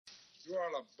You're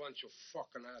all a bunch of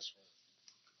fucking assholes.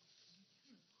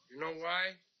 You know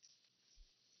why?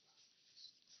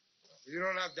 You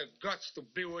don't have the guts to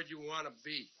be what you want to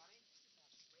be.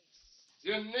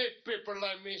 You need people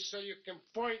like me so you can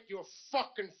point your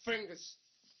fucking fingers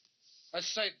and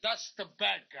say, that's the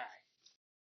bad guy.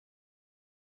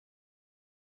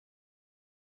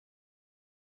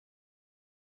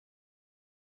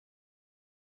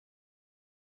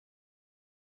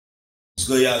 What's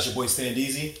good, y'all? It's your boy Stan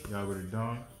Deezy. Y'all already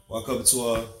done. Welcome to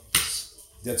a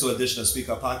dental edition of Speak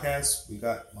Up Podcast. We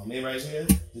got my man right here.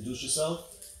 Introduce yourself.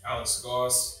 Alex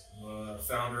Goss,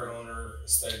 founder, owner,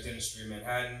 Aesthetic Dentistry in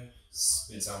Manhattan.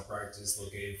 Midtown practice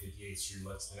located 58th Street,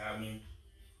 Lexington Avenue.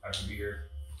 Happy to be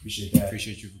here. Appreciate that.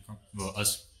 Appreciate you for coming. Well,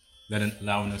 us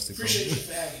allowing us to come. Appreciate you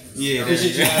for having us. Yeah,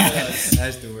 appreciate you having us.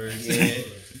 That's the word. Yeah,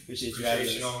 appreciate you having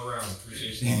us. Appreciate you all around.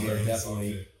 Appreciate you all Yeah, around.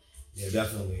 definitely. Yeah,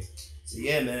 definitely. So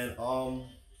yeah, man.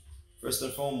 First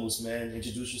and foremost, man,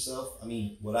 introduce yourself.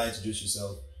 Would I introduce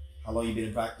yourself? How long you been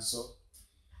in practice for?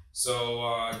 So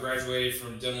I graduated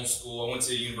from dental school. I went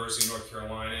to the University of North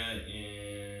Carolina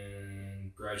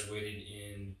and graduated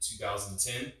in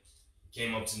 2010.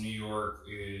 Came up to New York,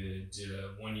 did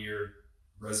a 1-year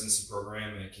residency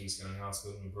program at Kings County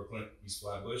Hospital in Brooklyn, East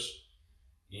Flatbush.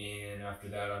 And after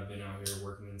that, I've been out here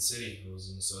working in the city. I was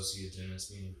an associate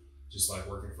dentist, meaning just like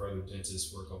working for other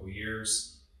dentists for a couple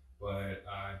years. But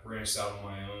I branched out on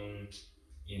my own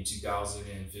in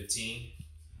 2015.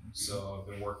 So I've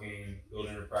been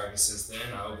building a practice since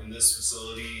then. I opened this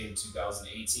facility in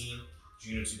 2018,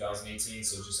 June of 2018,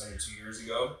 so just under 2 years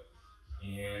ago.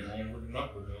 And onward and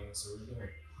upward, man. That's what we're doing.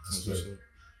 That's good.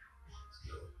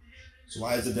 So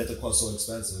why is the dental cost so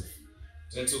expensive?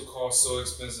 Dental cost so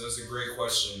expensive? That's a great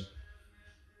question.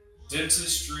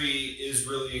 Dentistry is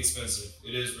really expensive.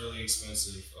 It is really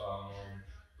expensive.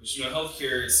 But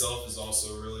healthcare itself is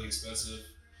also really expensive.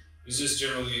 It's just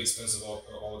generally expensive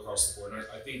all across the board. And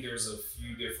I think there's a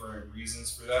few different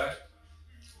reasons for that.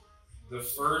 The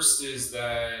first is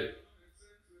that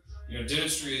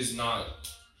dentistry is not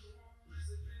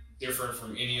different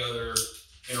from any other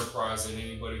enterprise that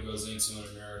anybody goes into in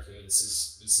America.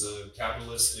 It's a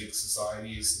capitalistic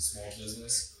society. It's a small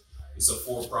business. It's a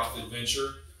for-profit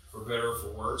venture, for better or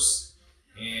for worse.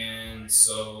 And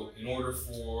so in order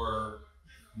for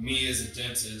me as a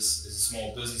dentist, as a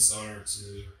small business owner,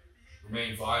 to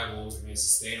remain viable, remain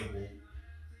sustainable,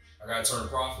 I gotta turn a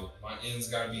profit. My ins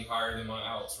gotta be higher than my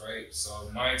outs, right? So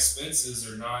my expenses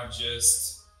are not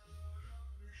just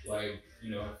like,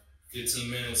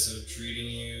 15 minutes of treating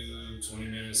you, 20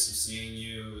 minutes of seeing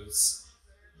you. It's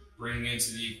bringing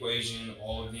into the equation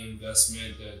all of the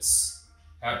investment that's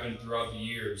happened throughout the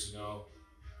years, the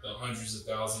hundreds of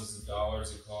thousands of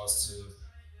dollars it costs to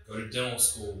go to dental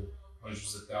school,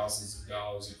 hundreds of thousands of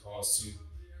dollars it costs to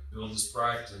build this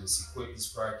practice, equip this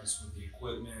practice with the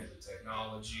equipment, the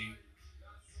technology,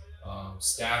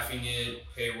 staffing it,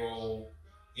 payroll,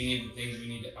 any of the things we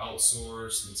need to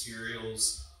outsource,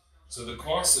 materials. So the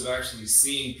cost of actually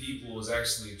seeing people is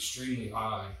actually extremely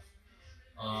high.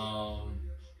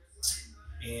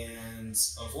 And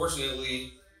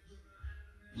unfortunately,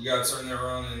 you gotta turn that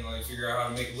around and figure out how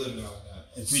to make a living out of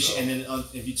that. And then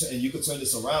if you could turn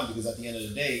this around, because at the end of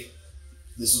the day,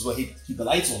 this is what keep the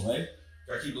lights on, right?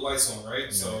 Gotta keep the lights on, right?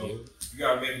 So you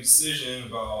gotta make a decision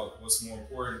about what's more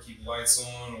important: keep the lights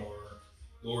on or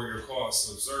lower your costs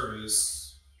of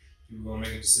service. People are gonna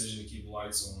make a decision to keep the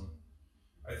lights on.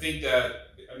 I think that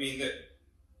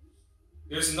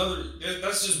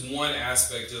that's just one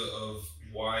aspect of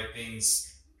why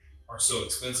things are so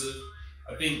expensive.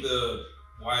 I think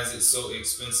why is it so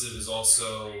expensive is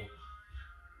also,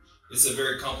 it's a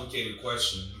very complicated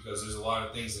question because there's a lot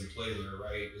of things in play there,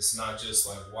 right? It's not just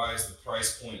like, why is the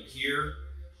price point here,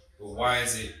 but why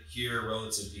is it here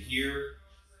relative to here?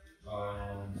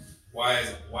 Why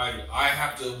do I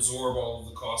have to absorb all of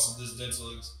the costs of this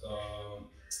dental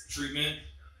treatment,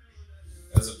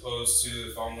 as opposed to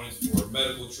if I went for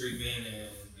medical treatment and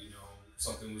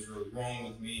something was really wrong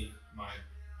with me, my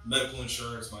medical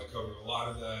insurance might cover a lot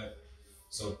of that.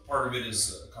 So part of it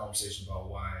is a conversation about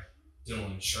why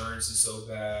dental insurance is so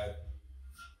bad.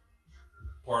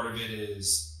 Part of it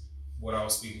is what I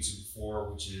was speaking to before,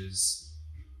 which is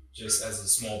just as a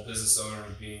small business owner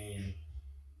being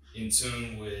in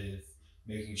tune with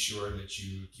making sure that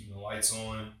you keep the lights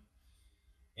on.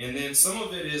 And then some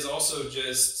of it is also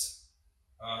just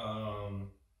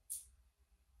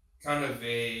kind of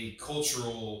a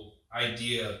cultural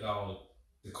idea about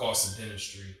the cost of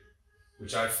dentistry,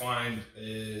 which I find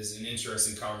is an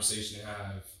interesting conversation to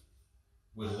have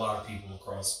with a lot of people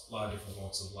across a lot of different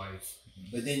walks of life.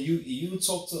 But then you would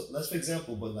talk to, let's for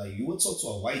example, but like you would talk to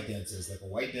a white dentist,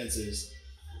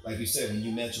 like you said, when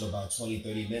you mentioned about 20,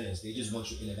 30 minutes, they just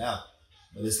want you in and out.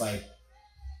 But it's like,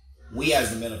 we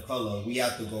as the men of color, we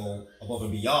have to go above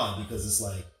and beyond because it's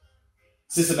like,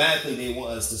 systematically they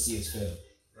want us to see us fail.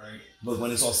 Right. But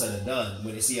when it's all said and done,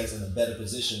 when they see us in a better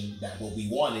position than what we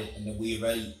wanted and that we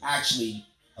already actually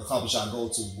accomplished our goal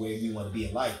to where we want to be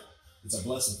in life, it's a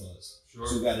blessing for us. Sure.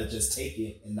 So we got to just take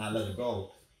it and not let it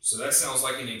go. So that sounds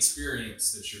like an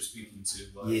experience that you're speaking to.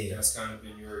 Like Yeah. That's kind of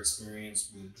been your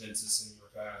experience with dentists in your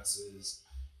past is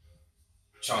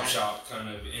chop shop kind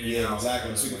of in and Yeah, out. exactly.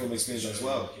 Kind of Speaking from experience as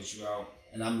well. Get you out.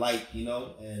 And I'm like,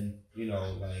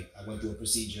 like I went through a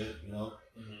procedure,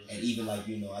 and even like, at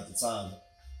the time,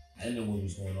 I didn't know what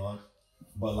was going on.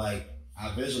 But like,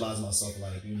 I visualized myself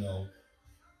like, the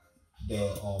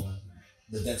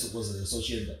dental was an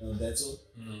associate dental.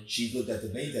 Mm-hmm. She looked at the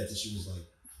main dentist. She was like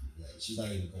she's not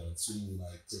even going to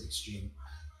the extreme.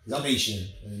 Because I'm Haitian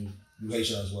and you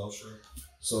Haitian as well. Sure.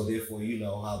 So therefore,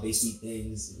 how they see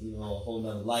things, a whole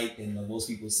nother light than most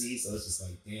people see. So it's just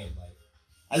like, damn, like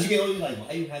as you get older, you're like,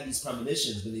 why you have these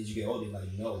premonitions? But then as you get older, you're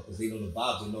like, no, because they know the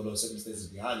vibes, they know those circumstances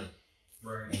behind it.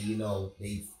 Right. And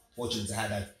they fortunate to have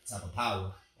that type of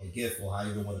power or gift or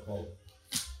however you want to call it.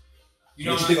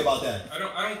 What you think about that? I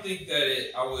don't think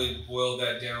that I would boil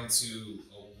that down to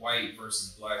a white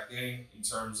versus black thing in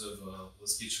terms of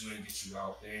let's get you in, get you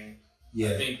out thing. Yeah.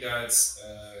 I think that's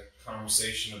a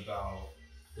conversation about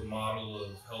the model of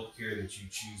healthcare that you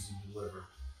choose to deliver.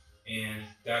 And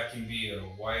that can be a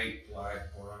white,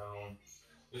 black, brown.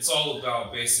 It's all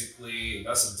about basically,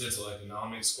 that's a dental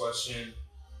economics question,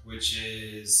 which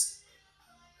is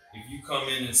if you come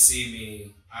in and see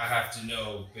me, I have to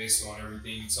know based on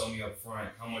everything you tell me up front,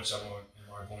 how much am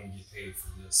I going to get paid for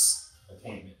this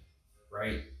appointment,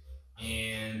 right?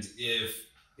 And if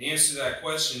the answer to that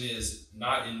question is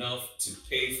not enough to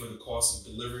pay for the cost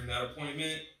of delivering that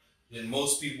appointment, then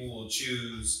most people will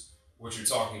choose what you're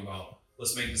talking about.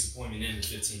 Let's make this appointment in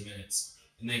 15 minutes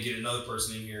and then get another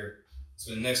person in here,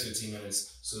 spend the next 15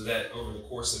 minutes so that over the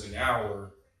course of an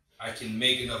hour, I can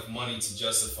make enough money to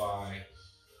justify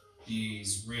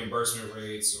these reimbursement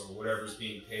rates or whatever's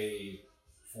being paid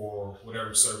for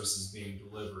whatever service is being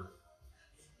delivered.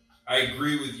 I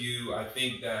agree with you. I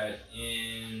think that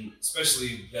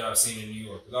especially that I've seen in New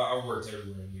York, because I've worked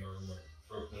everywhere in New York, like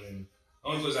Brooklyn. The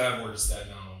only place I haven't worked is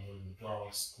Staten Island, in the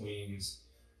Bronx, Queens,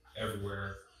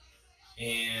 everywhere.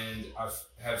 And I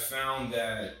have found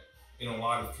that in a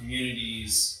lot of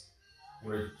communities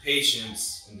where the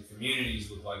patients and the communities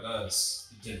look like us,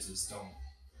 the dentists don't,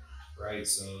 right?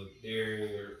 So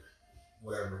they're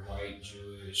whatever, white,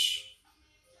 Jewish,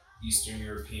 Eastern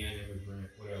European immigrant,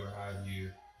 whatever have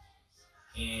you.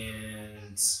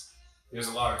 And there's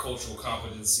a lot of cultural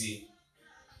competency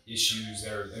issues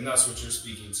there, and that's what you're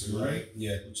speaking to, right?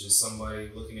 Yeah. Which is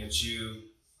somebody looking at you,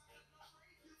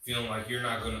 feeling like you're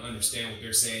not going to understand what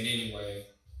they're saying anyway,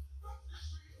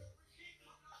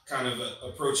 kind of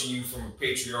approaching you from a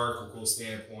patriarchal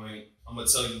standpoint. I'm going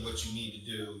to tell you what you need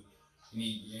to do, and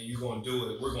you're going to do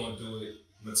it. We're going to do it.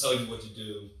 I'm going to tell you what to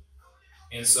do.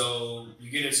 And so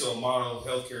you get into a model of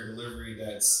healthcare delivery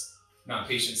that's not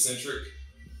patient-centric.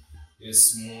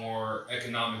 It's more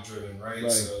economic-driven,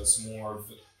 right? So it's more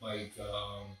like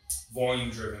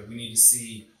volume-driven. We need to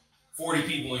see 40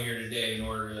 people in here today in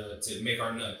order to make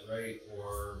our nut, right?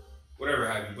 Or whatever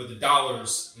have you. But the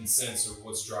dollars and cents are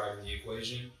what's driving the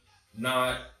equation.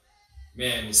 Not,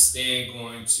 man, is Stan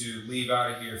going to leave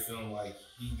out of here feeling like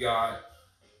he got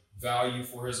value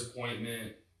for his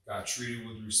appointment, got treated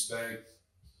with respect,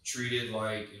 treated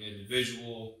like an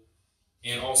individual,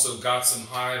 and also got some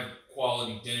high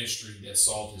quality dentistry that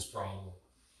solved his problem.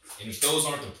 And if those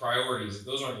aren't the priorities, if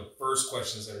those aren't the first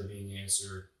questions that are being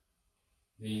answered,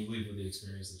 then you leave with the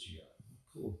experience that you got.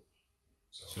 Cool.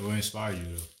 So what inspired you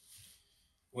though?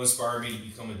 What inspired me to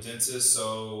become a dentist?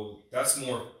 So that's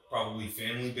more probably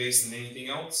family based than anything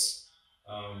else.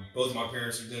 Both of my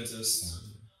parents are dentists,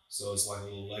 so it's like a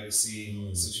little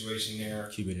legacy situation there.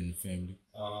 Keep it in the family.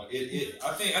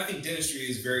 I think dentistry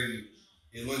is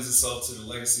it lends itself to the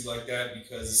legacy like that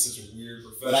because it's such a weird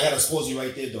profession. But I gotta pause you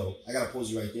right there, though.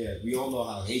 We all know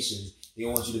how Haitians, they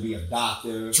want you to be a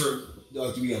doctor. True. They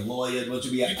want you to be a lawyer. They want you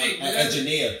to be an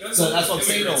engineer. That's so that's what I'm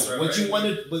saying, though. right, What right?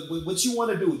 you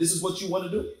want to do, this is what you want to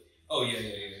do? Oh, yeah.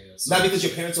 So, not because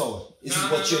your parents told it. This is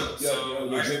what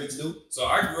you're dreaming to do? So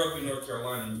I grew up in North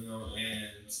Carolina, and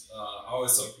I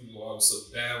always tell people I was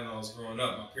so bad when I was growing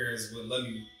up. My parents wouldn't let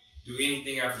me do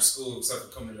anything after school except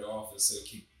for come to the office to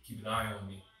keep an eye on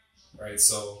me, right?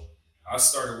 So I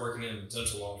started working in a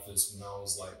dental office when I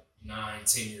was like 9,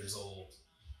 10 years old.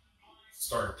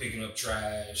 started picking up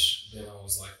trash. Then I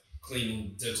was like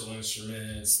cleaning dental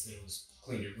instruments. Then I was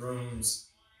cleaning rooms.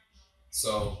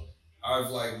 So I've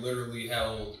like literally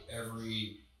held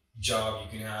every job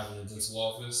you can have in the dental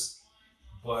office.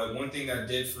 But one thing that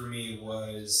did for me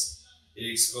was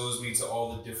it exposed me to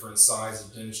all the different sides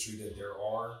of dentistry that there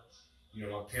are. You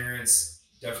know, my parents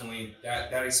definitely,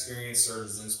 that experience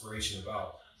served as inspiration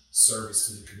about service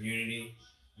to the community.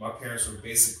 My parents were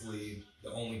basically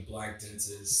the only black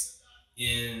dentists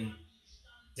in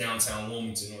downtown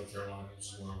Wilmington, North Carolina, which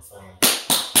is where I'm from.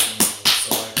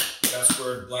 So like, that's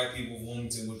where black people of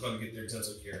Wilmington would come get their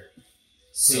dental care.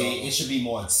 So it should be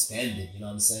more expanded, you know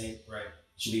what I'm saying? Right.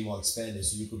 It should be more expanded,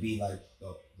 so you could be like,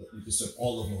 you could serve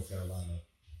all of North Carolina.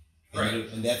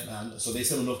 Right. And that, so they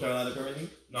still in North Carolina currently?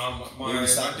 No, my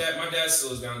dad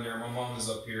still is down there. My mom is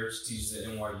up here. She teaches at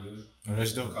NYU. Oh,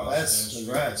 that's dope.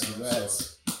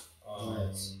 Congrats.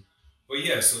 But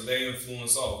yeah, so they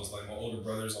influence all of us. Like my older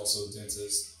brother's also a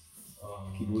dentist.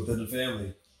 Keep it within the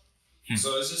family.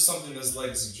 So it's just something that's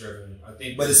legacy driven. I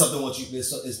think, but it's something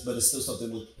but it's still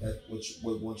something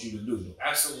what want you to do. Though.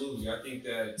 Absolutely, I think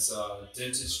that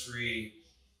dentistry.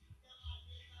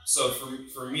 So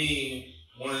for me,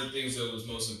 one of the things that was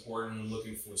most important when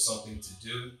looking for something to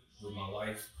do with my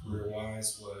life,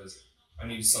 career-wise, was I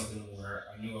needed something where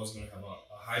I knew I was going to have a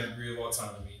high degree of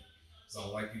autonomy, because I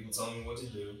don't like people telling me what to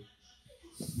do.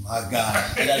 My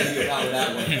God, I gotta give you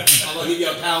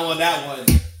a pound on that one.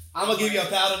 I'm gonna give you a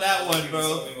pound on that one,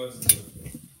 bro.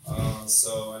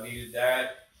 So I needed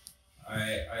that.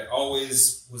 I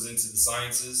always was into the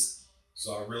sciences,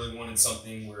 so I really wanted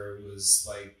something where it was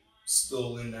like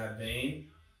still in that vein,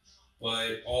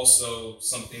 but also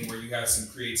something where you had some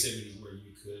creativity, where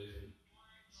you could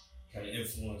kind of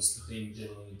influence the thing you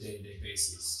did on a day-to-day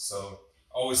basis. So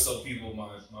I always tell people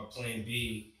my plan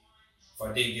B, if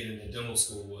I didn't get into dental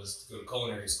school, was to go to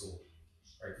culinary school,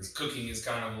 right? Because cooking is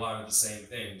kind of a lot of the same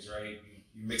things, right?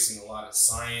 You're mixing a lot of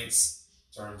science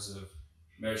in terms of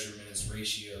measurements,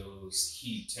 ratios,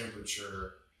 heat,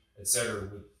 temperature, etc.,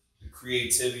 with the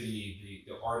creativity,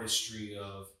 the artistry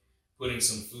of putting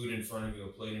some food in front of you, a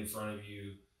plate in front of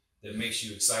you, that makes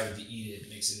you excited to eat it,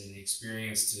 makes it an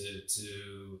experience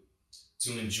to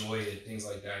enjoy it, things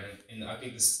like that. And I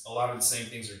think a lot of the same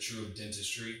things are true of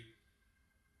dentistry.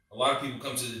 A lot of people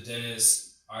come to the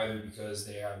dentist either because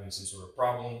they're having some sort of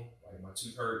problem, like my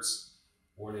tooth hurts,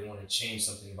 or they want to change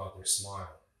something about their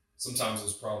smile. Sometimes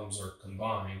those problems are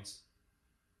combined,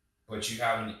 but you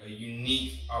have a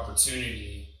unique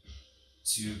opportunity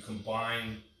to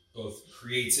combine both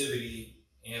creativity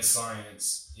and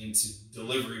science into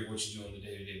delivery of what you do on a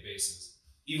day-to-day basis.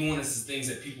 Even when it's the things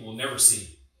that people will never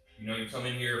see. You know, you come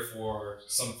in here for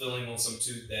some filling on some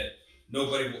tooth that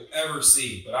nobody will ever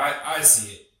see, but I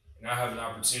see it. And I have an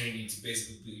opportunity to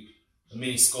basically be a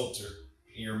mini sculptor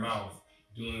in your mouth,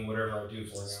 doing whatever I do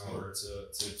for an hour to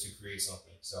create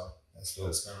something. So that's kind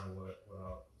of what I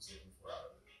was looking for out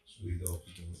of it. Sweet dope.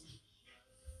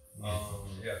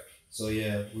 Yeah. So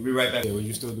yeah, we'll be right back. Yeah, will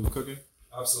you still do cooking?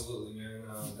 Absolutely, man.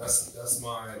 That's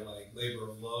my like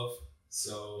labor of love.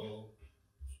 So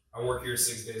I work here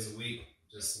 6 days a week,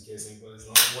 just in case anybody's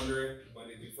not wondering.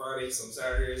 Monday through Friday, some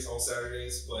Saturdays, all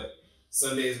Saturdays, but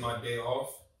Sunday is my day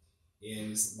off.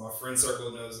 And my friend circle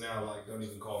knows now, like, don't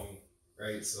even call me,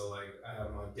 right? So like I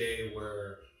have my day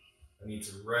where I need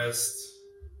to rest,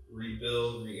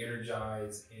 rebuild,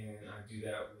 re-energize, and I do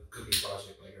that with a cooking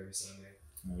project like every Sunday.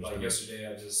 Like yesterday,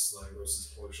 I just like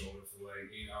roasted pork shoulder for like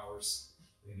 8 hours,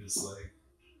 and just like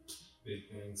big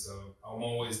thing. So I'm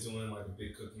always doing like a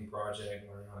big cooking project,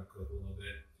 learning how to cook a little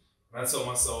bit. And I tell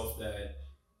myself that,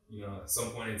 you know, at some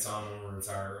point in time, I'm gonna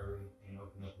retire early and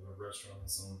open up a restaurant on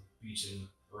some beach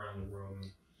around the world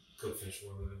and cook fish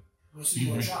for a living. Most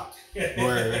people are shocked. That's when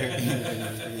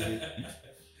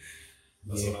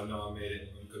I know I made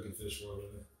it. I'm cooking fish for a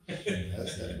living.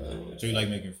 That's that. So you like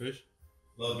making fish?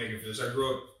 Love making fish. I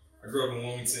grew up in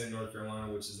Wilmington, North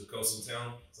Carolina, which is a coastal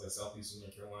town. It's like southeastern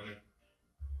North Carolina,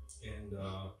 and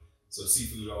so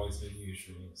seafood always been huge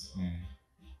for me. So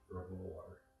grew up on the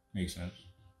water. Makes sense.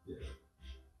 Yeah.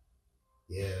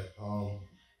 Yeah.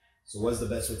 So what's the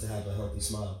best way to have a healthy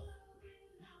smile?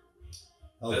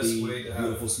 Best way to have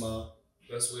beautiful smile.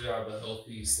 Best way to have a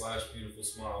healthy / beautiful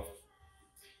smile.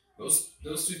 Those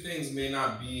two things may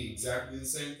not be exactly the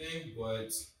same thing,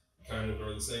 but kind of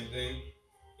are the same thing.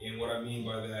 And what I mean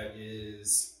by that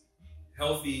is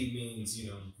healthy means, you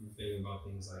know, you're thinking about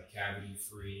things like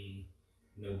cavity-free,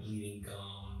 no bleeding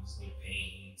gums, no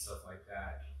pain, stuff like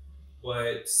that.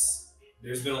 But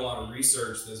there's been a lot of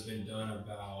research that's been done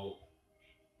about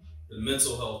the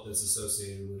mental health that's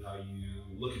associated with how you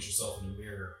look at yourself in the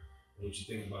mirror and what you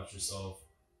think about yourself.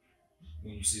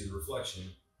 when you see the reflection,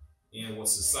 and what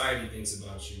society thinks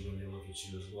about you when they look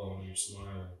at you as well when you're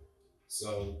smiling.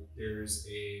 So there's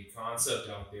a concept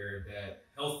out there that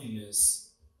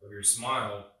healthiness of your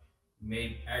smile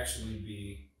may actually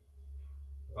be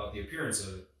about the appearance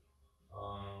of it.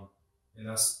 And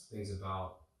that's things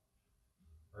about,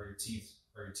 are your teeth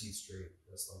straight?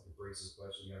 That's like the braces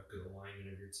question. You have good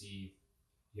alignment of your teeth.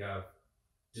 You have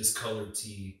discolored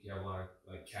teeth. You have a lot of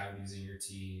like cavities in your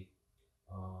teeth.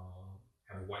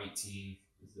 Have white teeth.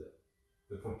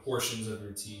 The proportions of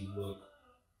your teeth look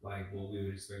like what we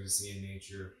would expect to see in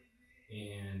nature.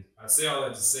 And I say all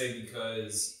that to say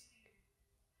because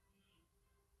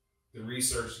the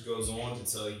research goes on to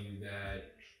tell you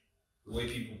that the way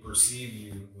people perceive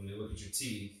you when they look at your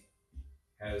teeth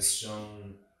has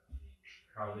shown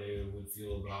how they would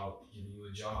feel about giving you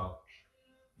a job,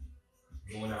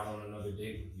 going out on another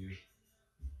date with you,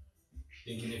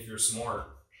 thinking if you're smart,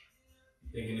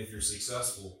 thinking if you're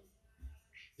successful,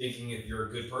 thinking if you're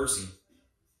a good person.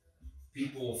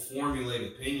 People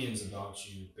formulate opinions about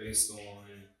you based on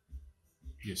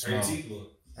how your teeth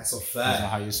look. That's a fact.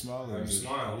 How you smile. How you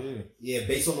smile. Yeah,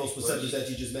 based on those perceptions that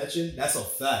you just mentioned, that's a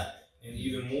fact. And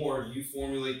even more, you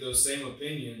formulate those same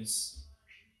opinions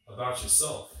about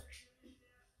yourself.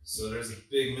 So there's a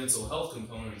big mental health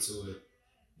component to it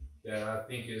that I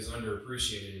think is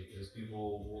underappreciated, because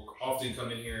people will often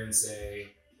come in here and say,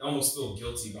 they almost feel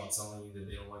guilty about telling you that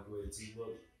they don't like the way the teeth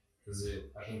look, because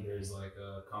I think there's like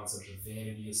a concept of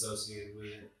vanity associated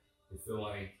with it. They feel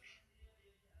like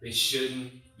they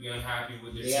shouldn't be unhappy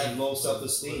with their teeth. They have low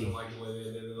self-esteem. Like the way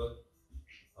they look.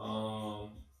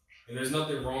 And there's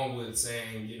nothing wrong with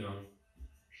saying,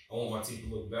 I want my teeth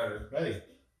to look better. Right.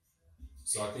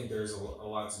 So I think there's a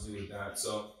lot to do with that.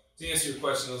 So to answer your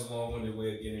question, that's a long-winded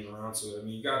way of getting around to it. I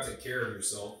mean, you got to take care of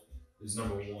yourself is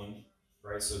number one,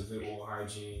 right? So good oral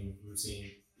hygiene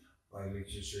routine, like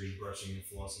making sure you're brushing and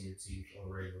flossing your teeth on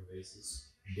a regular basis,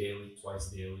 daily, twice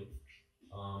daily.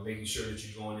 Making sure that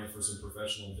you're going in for some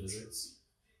professional visits,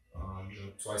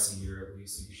 twice a year at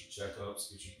least, to get your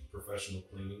checkups, get your professional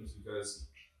cleanings, because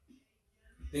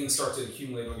things start to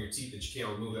accumulate on your teeth that you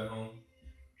can't remove at home.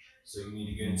 So you need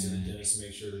to get into the dentist to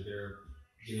make sure that they're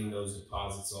getting those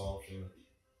deposits off and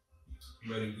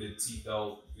promoting good teeth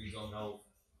health, good gum health.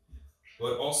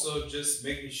 But also just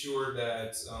making sure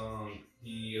that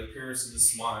the appearance of the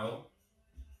smile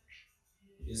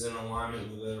is in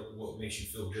alignment with what makes you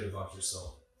feel good about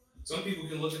yourself. Some people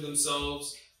can look at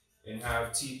themselves and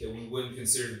have teeth that we wouldn't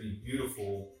consider to be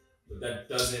beautiful, but that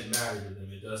doesn't matter to them.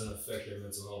 It doesn't affect their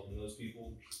mental health. And those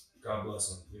people, God bless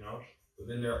them, But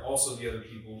then there are also the other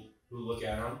people who look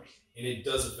at them and it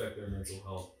does affect their mental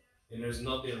health. And there's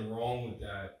nothing wrong with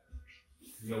that.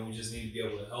 We just need to be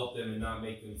able to help them and not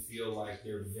make them feel like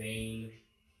they're vain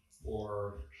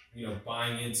or,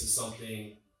 buying into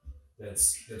something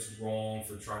that's wrong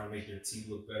for trying to make their teeth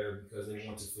look better because they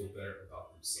want to feel better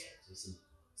about themselves.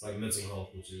 It's like mental health,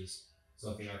 which is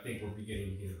something I think we're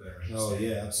beginning to get a better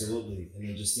understanding. Oh yeah, absolutely. And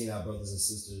then just seeing our brothers and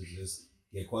sisters just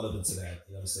get caught up into that,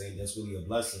 you know what I'm saying? That's really a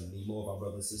blessing. We need more of our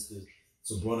brothers and sisters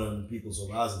to broaden people's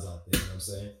horizons out there, you know what I'm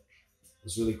saying?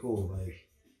 It's really cool. Like,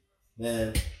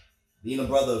 man, being a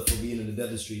brother for being in the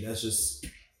dentistry, that's just,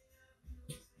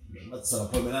 I'm about to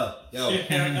start putting it up.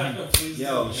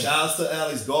 Yo, shout out to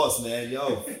Alex Goss, man.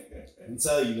 Yo, let me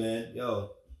tell you, man.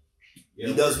 Yo,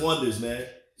 he does wonders, man.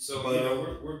 So,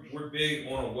 we're big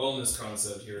on a wellness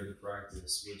concept here at The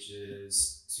Practice, which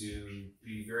is to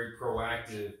be very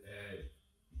proactive at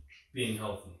being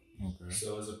healthy. Okay.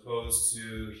 So as opposed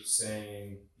to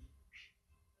saying,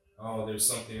 oh, there's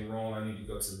something wrong, I need to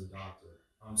go to the doctor.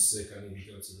 I'm sick, I need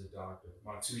to go to the doctor.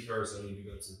 My tooth hurts, I need to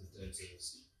go to the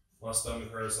dentist. My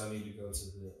stomach hurts, I need to go to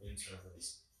the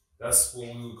internist. That's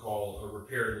what we would call a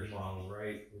reparative model,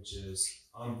 right? Which is,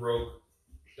 I'm broke,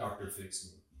 doctor fix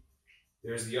me.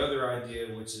 There's the other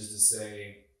idea, which is to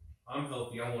say, I'm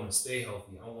healthy, I want to stay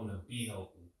healthy, I want to be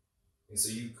healthy. And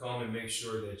so you come and make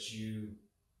sure that you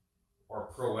are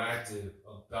proactive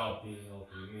about being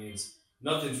healthy. It means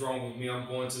nothing's wrong with me. I'm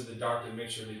going to the doctor to make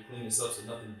sure they clean this up so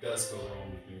nothing does go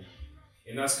wrong with me.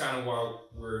 And that's kind of why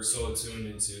we're so attuned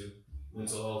into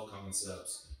mental health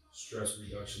concepts, stress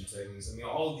reduction techniques. I mean,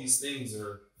 all of these things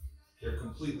they're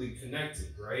completely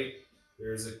connected, right?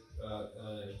 There's a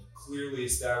clearly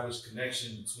established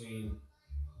connection between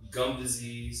gum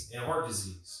disease and heart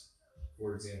disease,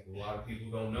 for example. A lot of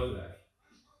people don't know that,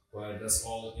 but that's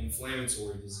all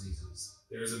inflammatory diseases.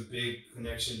 There's a big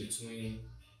connection between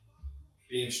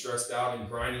being stressed out and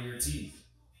grinding your teeth,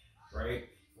 right?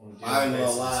 I ain't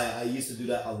gonna lie, I used to do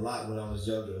that a lot when I was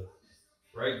younger.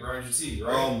 Right, grind your teeth,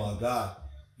 right? Oh my God.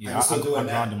 Yeah, I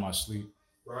grind in my sleep.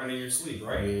 grinding your sleep,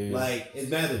 right? Yeah. Like, it's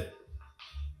better.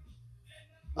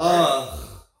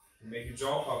 Make your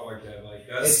jaw pop like that. Like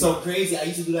that's It's so crazy. I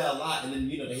used to do that a lot, and then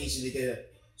the Haitian they get it.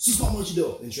 Suspend what you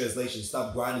do. In translation,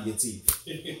 stop grinding your teeth.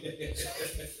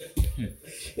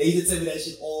 They used to tell me that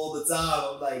shit all the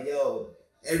time. I'm like, yo,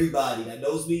 everybody that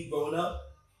knows me growing up,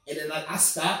 and then like I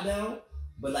stopped now,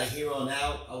 but like here on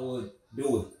out, I would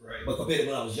do it. Right. But compared to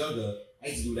when I was younger, I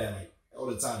used to do that like all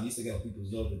the time. I used to get on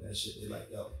people's nerves with that shit. They're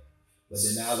like, yo. But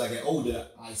then now as I get older,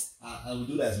 I don't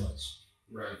do that as much.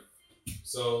 Right.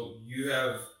 So you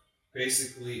have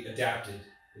basically adapted.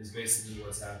 Is basically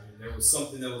what's happening. There was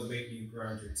something that was making you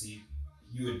grind your teeth.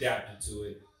 You adapted to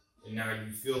it, and now you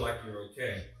feel like you're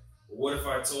okay. But what if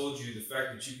I told you the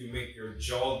fact that you can make your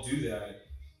jaw do that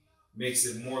makes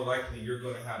it more likely you're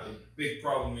going to have a big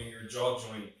problem in your jaw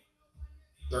joint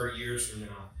 30 years from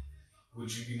now?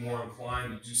 Would you be more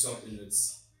inclined to do something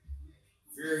that's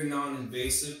very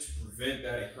non-invasive to prevent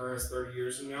that occurrence 30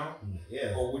 years from now?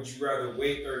 Yeah. Or would you rather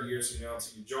wait 30 years from now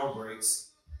until your jaw breaks,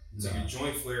 until your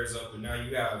joint flares up, and now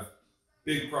you have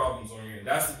big problems on your end?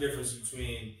 That's the difference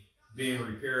between being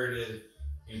reparative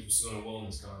and pursuing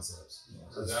wellness concepts.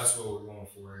 So that's what we're going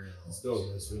for here. That's dope.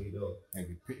 That's really dope. Like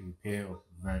repair or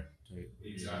prevent.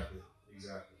 Exactly.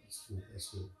 That's cool. That's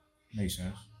cool. Makes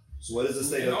sense. So what does it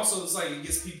say? And also, it's like it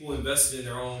gets people invested in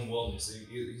their own wellness. It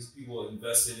gets people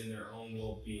invested in their own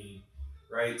well-being,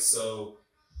 right? So,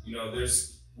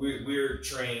 we're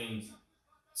trained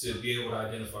to be able to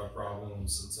identify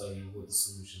problems and tell you what the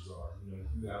solutions are.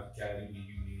 You have a cavity,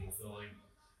 you need a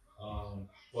filling.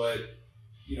 But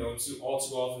all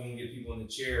too often we get people in the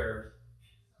chair,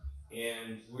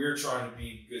 and we're trying to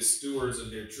be good stewards of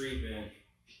their treatment.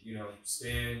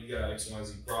 Stan, you got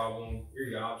XYZ problem. Here are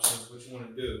your options. What you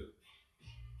want to do?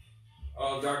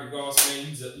 Oh, Dr. Goss, man,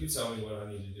 you tell me what I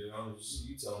need to do.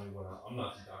 You tell me what I'm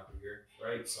not the doctor here,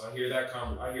 right? So I hear that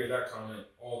comment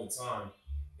all the time,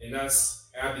 and that's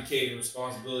abdicating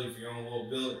responsibility for your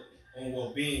own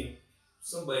well-being.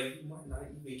 Somebody who might not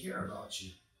even care about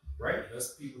you, right?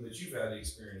 That's the people that you've had the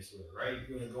experience with, right?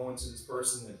 You're going to go into this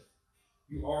person that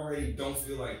you already don't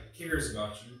feel like cares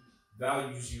about you,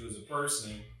 values you as a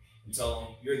person, and tell them,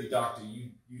 you're the doctor,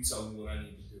 you tell me what I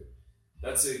need to do.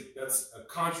 That's a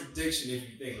contradiction if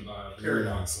you think about it,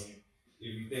 paradoxing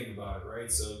if you think about it,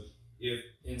 right? So if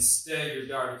instead your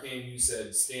doctor came and you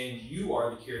said, Stan, you are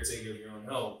the caretaker of your own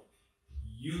health,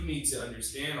 you need to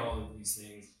understand all of these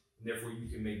things, and therefore you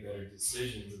can make better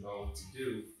decisions about what to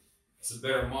do. It's a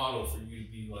better model for you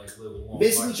to be like live a long life.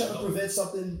 Basically trying to prevent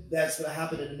something that's going to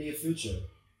happen in the near future.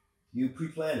 You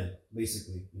pre-planning,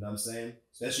 basically. You know what I'm saying?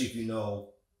 Especially if you know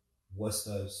what's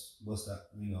the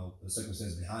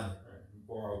circumstance behind it. Right.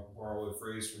 Borrow a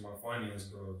phrase from my finance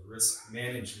bros. Risk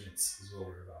management is what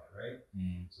we're about, right?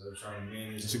 Mm. So they're trying to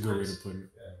manage. It's a good way to put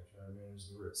it. Yeah, they're trying to manage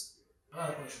the risk. I got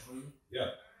a question for you. Yeah.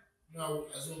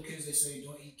 As little kids, they say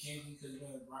don't eat candy because you're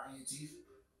gonna rot in your teeth.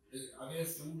 Are there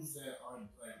foods that are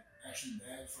like actually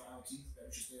bad for our teeth that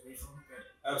we should stay away from?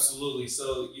 Absolutely.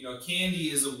 So candy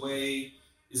is an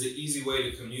easy way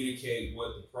to communicate what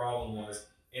the problem was,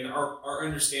 and our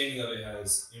understanding of it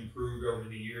has improved over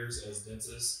the years as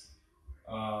dentists.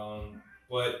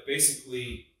 But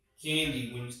basically,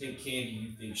 candy. When you think candy,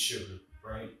 you think sugar,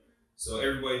 right? So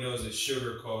everybody knows that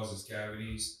sugar causes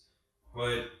cavities,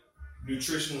 but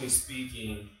nutritionally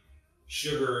speaking,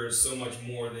 sugar is so much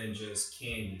more than just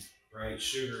candy, right?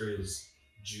 Sugar is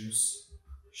juice.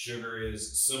 Sugar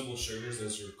is simple sugars.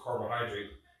 That's your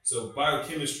carbohydrate. So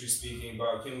biochemically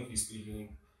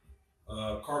speaking,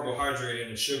 carbohydrate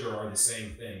and a sugar are the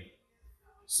same thing.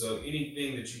 So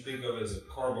anything that you think of as a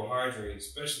carbohydrate,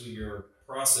 especially your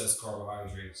processed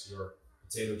carbohydrates, your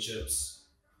potato chips,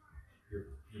 your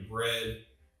bread,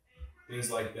 things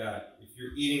like that. If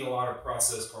you're eating a lot of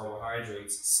processed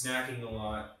carbohydrates, snacking a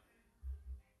lot,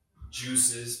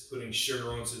 juices, putting sugar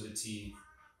onto the teeth,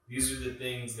 these are the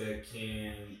things that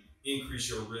can increase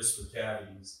your risk for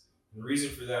cavities. And the reason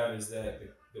for that is that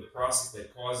the process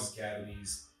that causes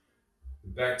cavities,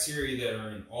 the bacteria that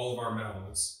are in all of our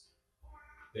mouths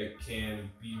that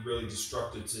can be really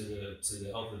destructive to the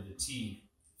health of the teeth,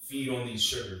 feed on these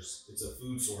sugars. It's a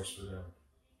food source for them.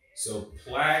 So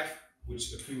plaque,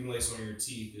 which accumulates on your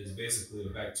teeth, is basically a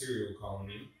bacterial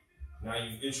colony. Now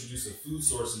you've introduced a food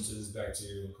source into this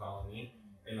bacterial colony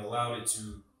and allowed it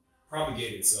to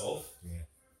propagate itself. Yeah.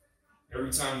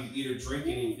 Every time you eat or drink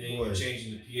anything, you're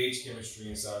changing the pH chemistry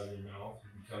inside of your mouth,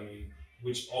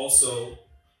 which also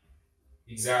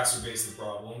exacerbates the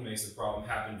problem, makes the problem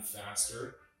happen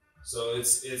faster. So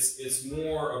it's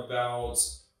more about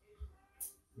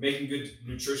making good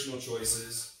nutritional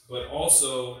choices, but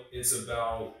also it's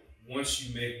about once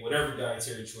you make whatever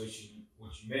dietary choice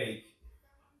what you make,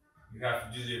 you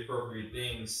have to do the appropriate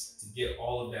things to get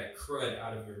all of that crud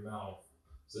out of your mouth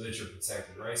so that you're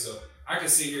protected, right? So I can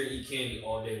sit here and eat candy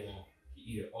all day long. You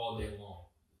eat it all day long.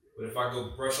 But if I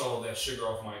go brush all of that sugar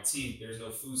off my teeth, there's no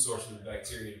food source for the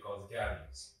bacteria to cause the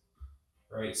cavities,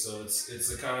 right? So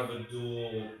it's a kind of a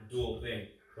dual thing.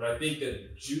 But I think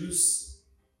that juice,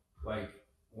 like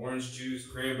orange juice,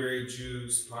 cranberry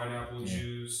juice, pineapple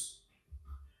juice,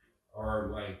 are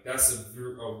like, that's a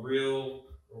real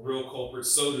culprit.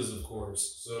 Sodas, of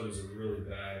course. Sodas are really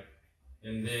bad.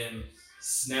 And then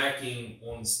snacking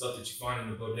on the stuff that you find in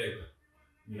the bodega,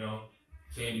 you know,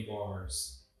 candy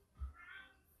bars.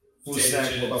 Food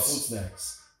snacks. What about food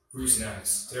snacks? Fruit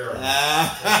snacks, terrible.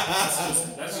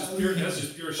 That's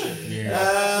just pure shit. I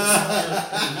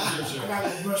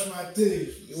gotta brush my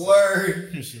teeth.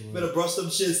 Word. Better brush them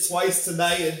shits twice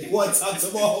tonight and one time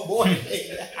tomorrow morning.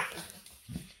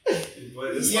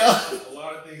 But it's like a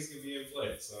lot of things can be in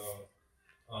play. So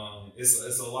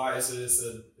it's a lot. It's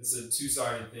a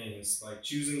two-sided thing. It's like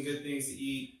choosing good things to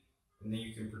eat, and then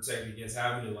you can protect against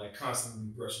having to like constantly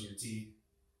be brushing your teeth,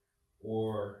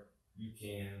 or you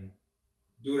can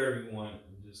do whatever you want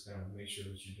and just kind of make sure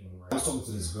that you're doing right. I was talking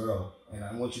to this girl, and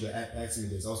I want you to ask me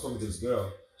this. I was talking to this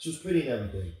girl. She was pretty and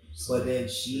everything, but then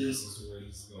she has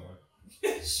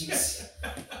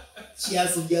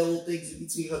some yellow things in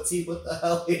between her teeth. What the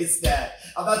hell is that?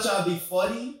 I'm not trying to be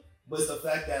funny, but it's the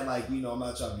fact that, like, you know, I'm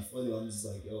not trying to be funny. I'm just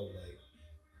like, yo, like,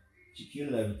 she cute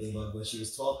and everything, but when she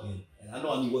was talking, and I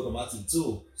know I need work on my teeth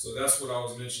too. So that's what I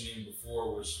was mentioning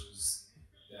before, which is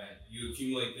that you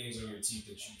accumulate things on your teeth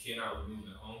that you cannot remove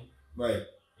at home. Right.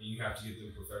 And you have to get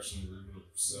them professionally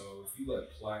removed. So if you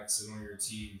let plaque sit on your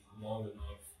teeth long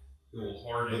enough, it will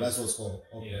harden. Well, that's what it's called.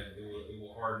 Okay. Yeah, it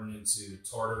will harden into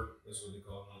tartar. That's what they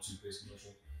call it on a toothpaste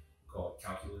commercial. They call it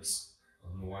calculus. I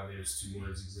don't know why those two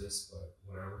words exist, but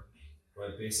whatever.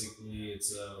 But basically,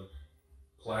 it's a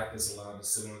plaque that's allowed to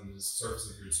sit on the surface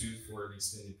of your tooth for an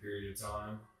extended period of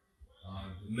time.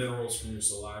 The minerals from your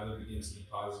saliva begin to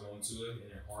deposit onto it,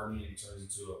 and it hardens and turns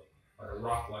into a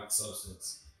rock-like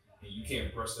substance. And you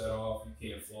can't brush that off. You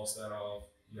can't floss that off.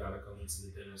 You gotta come into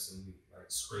the dentist and like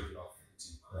scrape it off of your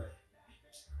teeth. Right.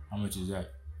 How much is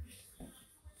that?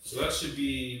 So that should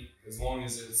be, as long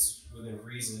as it's within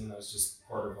reason, that's just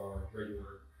part of our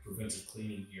regular preventive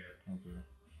cleaning here. Okay.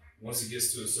 Once it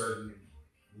gets to a certain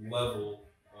level,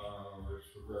 or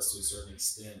progress to a certain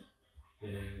extent,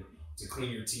 then to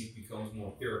clean your teeth becomes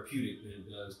more therapeutic than it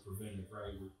does preventive,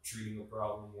 right? We're treating a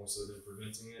problem more so than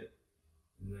preventing it.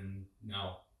 And then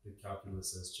now the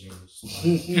calculus has changed.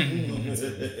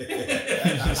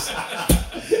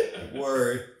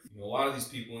 Word. You know, a lot of these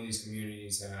people in these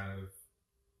communities have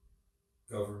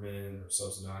government or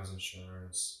subsidized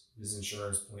insurance. There's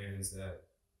insurance plans that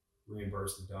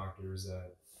reimburse the doctors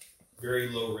at very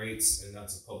low rates, and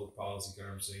that's a public policy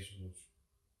conversation, which,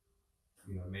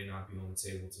 you know, may not be on the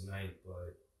table tonight,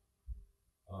 but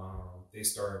they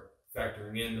start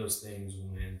factoring in those things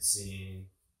when seeing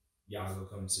Yago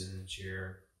come sit in a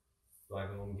chair, like,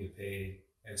 I'm gonna get paid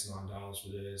X amount of dollars for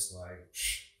this, like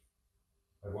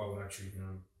why would I treat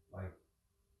him like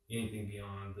anything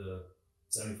beyond the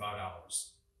 $75,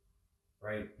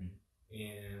 right?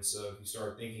 Mm-hmm. And so if you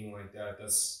start thinking like that,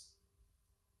 that's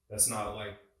not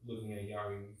like looking at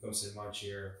Yago, you come sit in my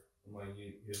chair. I'm like,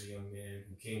 you're the young man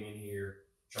who came in here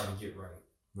trying to get right.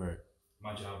 Right.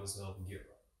 My job is to help him get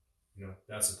right. You know,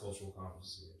 that's a cultural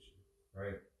competency issue,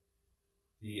 right?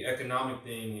 The economic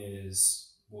thing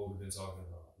is what we've been talking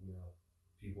about. You know,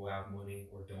 people have money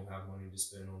or don't have money to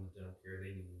spend on the dental care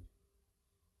they need.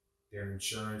 Their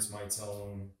insurance might tell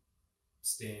them,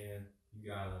 Stan, you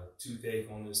got a toothache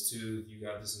on this tooth, you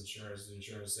got this insurance. The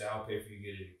insurance say, I'll pay for you to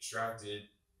get it extracted,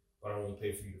 but I won't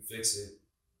pay for you to fix it.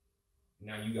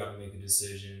 Now you got to make a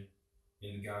decision,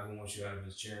 and the guy who wants you out of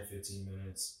his chair in 15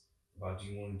 minutes about, do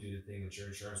you want to do the thing that your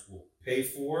insurance will pay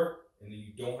for, and then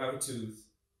you don't have a tooth,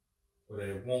 or that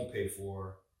it won't pay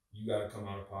for, you got to come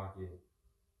out of pocket.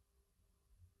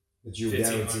 But you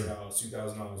 $1,500,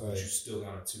 $2,000, but you still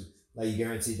got a tooth. Like you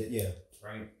guarantee that, yeah.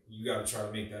 Right? You got to try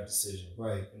to make that decision.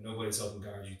 Right. And nobody's helping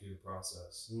guide you through the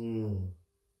process. Mm.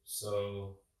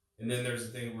 So, and then there's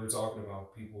the thing we were talking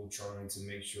about, people trying to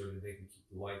make sure that they can keep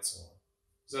the lights on.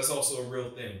 So that's also a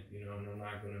real thing, you know, and I'm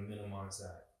not going to minimize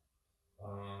that.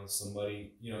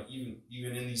 Somebody, you know,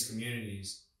 even in these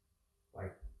communities,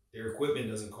 like, their equipment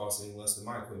doesn't cost any less than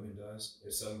my equipment does.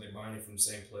 They're buying it from the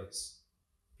same place.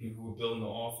 People who are building the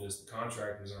office, the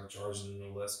contractors aren't charging them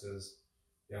no less because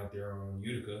they're out there on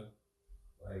Utica.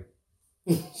 Like,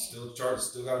 still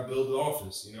got to build the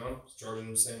office, you know? It's charging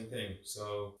them the same thing.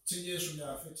 So 10 years from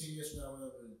now, 15 years from now,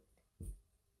 whatever,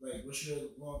 Like, what's your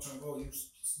long-term goal? You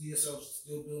see yourself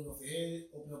still building off your head,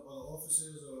 open up other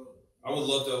offices, or? I would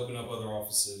love to open up other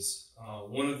offices.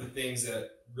 One of the things that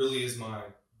really is my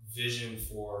vision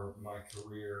for my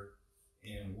career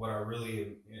and what I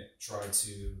really try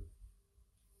to,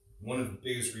 one of the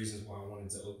biggest reasons why I wanted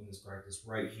to open this practice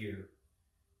right here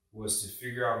was to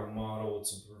figure out a model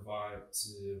to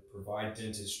provide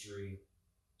dentistry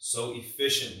so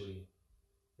efficiently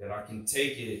that I can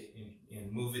take it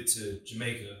and move it to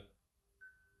Jamaica,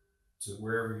 to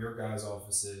wherever your guys'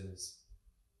 office is,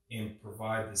 and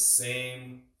provide the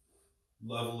same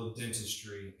level of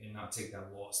dentistry and not take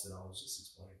that loss that I was just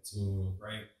explaining to you,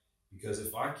 right? Because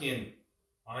if I can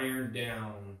iron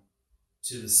down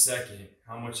to the second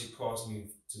how much it costs me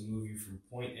to move you from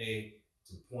point A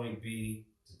to point B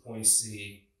to point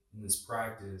C in this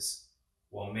practice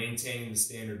while maintaining the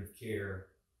standard of care,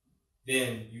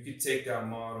 then you could take that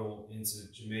model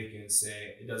into Jamaica and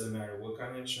say, it doesn't matter what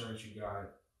kind of insurance you got,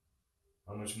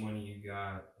 how much money you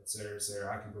got, et cetera,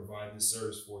 I can provide this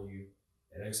service for you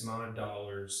at X amount of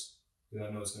dollars because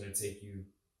I know it's going to take you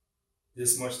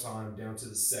this much time down to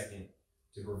the second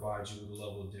to provide you with the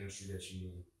level of dentistry that you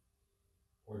need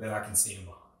or that I can stand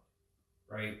behind,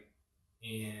 right?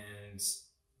 And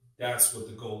that's what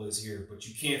the goal is here. But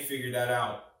you can't figure that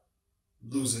out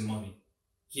losing money.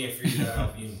 You can't figure that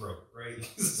out being broke, right?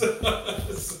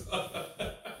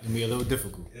 It'll be a little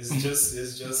difficult. It's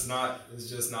just not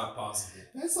possible.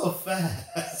 That's so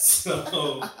fast.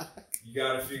 So you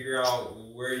got to figure out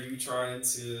where you trying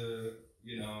to,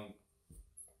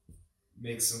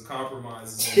 make some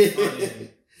compromises on the front end.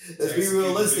 Let's be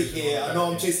realistic here. I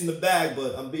know I'm chasing the bag,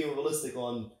 but I'm being realistic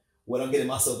on what I'm getting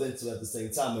myself into at the same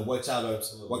time and what kind of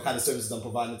services I'm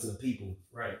providing to the people.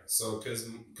 Right. So,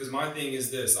 because my thing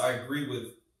is this, I agree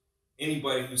with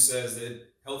anybody who says that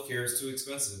healthcare is too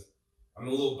expensive. I'm a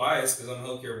little biased because I'm a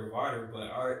healthcare provider,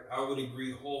 but I would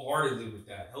agree wholeheartedly with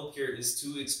that. Healthcare is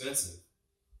too expensive,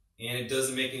 and it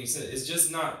doesn't make any sense.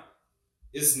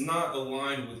 It's not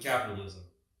aligned with capitalism,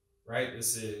 right?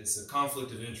 It's a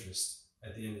conflict of interest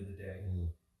at the end of the day.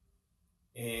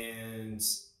 And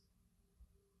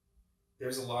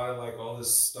there's a lot of all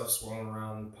this stuff swirling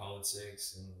around in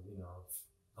politics and,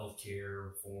 healthcare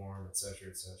reform, et cetera,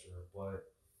 et cetera. But at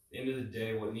the end of the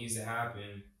day, what needs to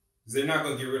happen is they're not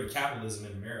going to get rid of capitalism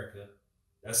in America.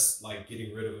 That's like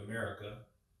getting rid of America,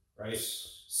 right?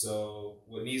 So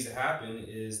what needs to happen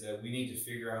is that we need to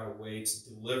figure out a way to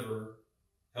deliver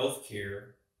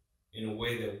healthcare in a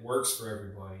way that works for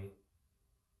everybody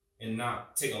and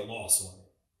not take a loss on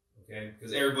it, okay?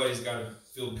 Because everybody's got to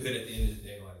feel good at the end of the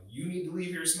day. Like, you need to leave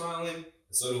here smiling, and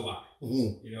so do I.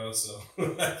 So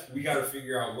we got to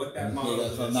figure out what that model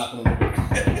is.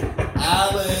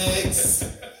 Alex!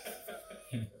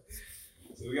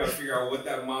 So we got to figure out what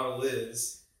that model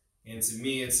is. And to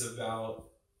me, it's about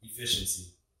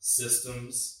efficiency,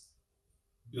 systems,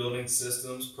 building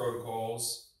systems,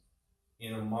 protocols,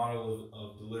 in a model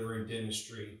of delivering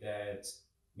dentistry that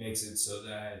makes it so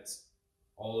that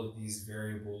all of these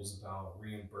variables about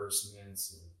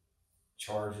reimbursements and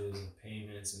charges and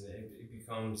payments, and it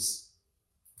becomes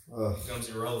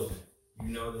irrelevant. You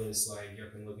know that it's like, I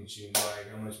can look at you and be like,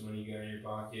 how much money you got in your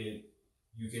pocket?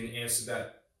 You can answer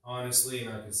that honestly, and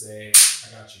I can say,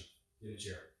 I got you, get a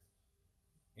chair.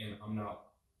 And I'm not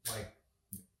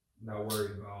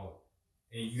worried about,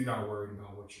 and you're not worried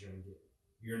about what you're going to get.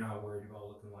 You're not worried about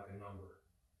looking like a number.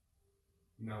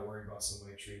 You're not worried about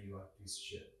somebody treating you like a piece of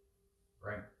shit,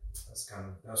 right?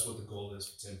 That's what the goal is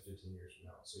for 10, 15 years from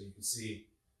now. So you can see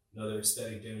another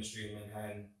aesthetic dentistry in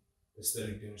Manhattan,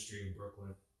 aesthetic dentistry in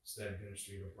Brooklyn, aesthetic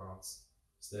dentistry in the Bronx,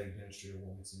 aesthetic dentistry in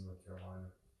Wilmington, North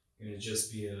Carolina. And it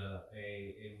just be a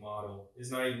model. It's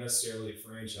not even necessarily a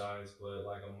franchise, but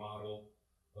like a model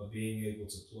of being able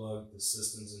to plug the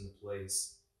systems into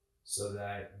place so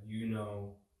that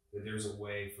that there's a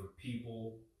way for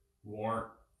people who aren't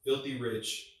filthy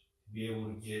rich to be able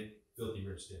to get filthy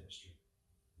rich dentistry.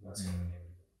 And that's kind of the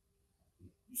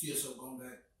You see yourself going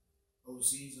back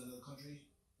overseas, another country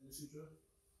in the future?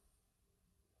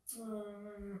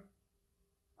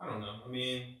 I don't know. I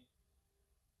mean,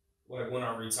 when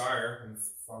I retire and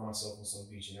find myself on some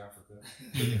beach in Africa,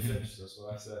 cooking fish, that's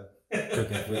what I said.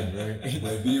 Cooking fish, right?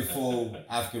 With a beautiful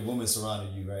African woman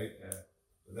surrounding you, right? Yeah.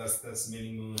 But that's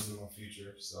many moons in my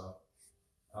future. So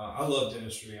I love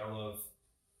dentistry. I love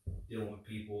dealing with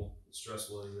people, as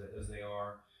stressful as they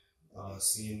are.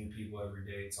 Seeing new people every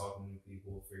day, talking to new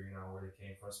people, figuring out where they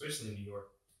came from, especially in New York.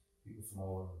 People from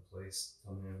all over the place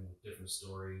coming in with different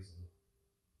stories. And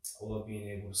I love being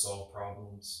able to solve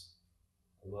problems.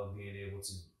 I love being able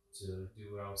to do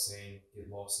what I was saying, get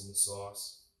lost in the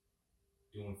sauce,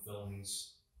 doing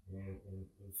fillings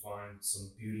and find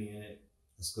some beauty in it.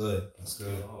 That's good. That's good.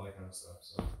 And all that kind of stuff.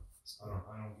 So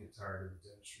I don't get tired of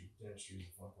dentistry. Dentistry is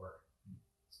the fun part.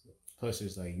 Plus,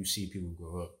 it's like you see people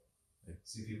grow up. Like,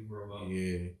 See people grow up.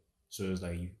 yeah. So it's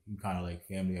like you kind of like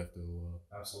family after a while.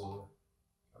 Absolutely.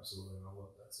 Absolutely. I love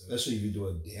that too. Especially if you do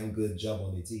a damn good job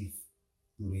on their teeth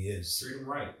through the years. Treat them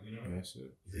right, you know? That's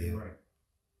it. Treat them right.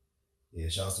 Yeah,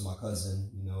 shout out to my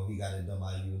cousin. You know, he got it done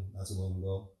by you not too long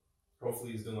ago.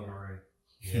 Hopefully he's doing all right.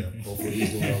 Yeah, hopefully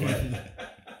he's doing all right.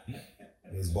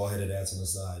 His bald-headed ass on the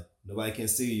side. Nobody can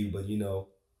see you, but you know,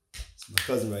 it's my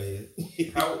cousin right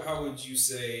here. How would you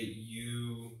say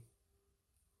you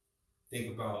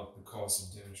think about the cost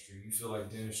of dentistry? You feel like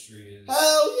dentistry is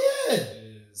Hell yeah!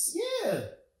 is Yeah.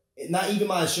 Not even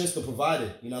my insurance could provide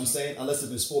it. You know what I'm saying? Unless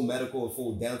if it's full medical or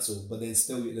full dental, but then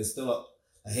there's still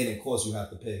a hidden cost you have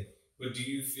to pay. But do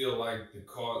you feel like the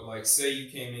cost, like say you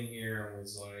came in here and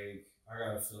was like, I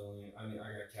got a filling, I got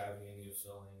a cavity, I need a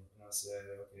filling, and I said,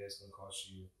 okay, it's gonna cost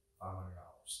you $500.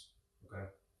 Okay.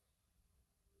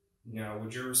 Now,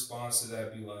 would your response to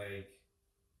that be like,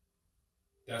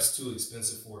 that's too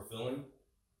expensive for a filling?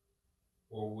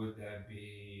 Or would that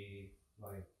be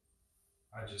like,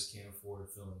 I just can't afford a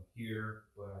filling here,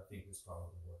 but I think it's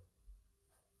probably worth it?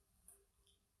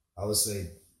 I would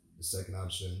say the second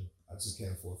option. I just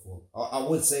can't afford for it. I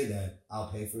would say that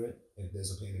I'll pay for it if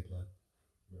there's a payment plan.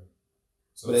 Right.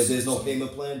 So, but if there's no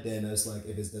payment plan, then it's like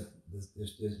if this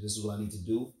is what I need to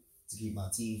do to keep my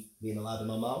teeth being alive in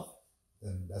my mouth,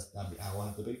 then I will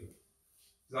have to pay for it.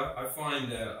 I find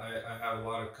that I have a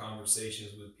lot of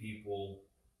conversations with people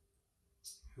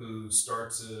who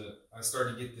start to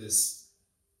get this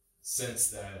sense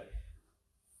that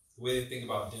the way they think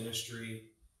about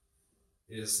dentistry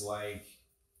is like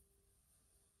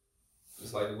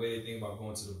the way they think about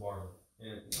going to the barber.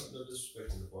 And no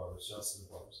disrespect to the barbers, shouts to the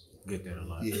barbers. Get that a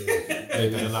lot. Yeah.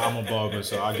 Get that a lot. I'm a barber,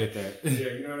 so I get that.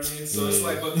 Yeah, you know what I mean? So it's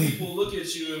like, but people look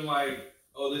at you and like,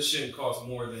 oh, this shouldn't cost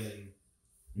more than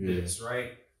this,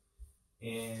 right?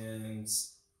 And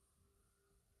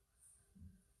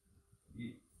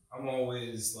I'm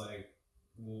always like,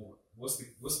 well, what's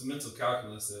the mental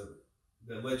calculus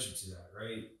that led you to that,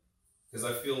 right? Because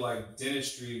I feel like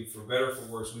dentistry, for better or for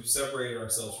worse, we've separated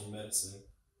ourselves from medicine.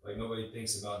 Like nobody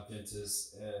thinks about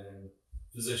dentists and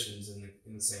physicians in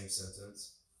the same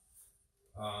sentence.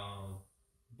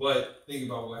 But think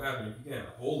about what happened. If you had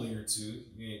a hole in your tooth,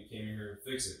 you came in here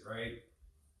to fix it, right?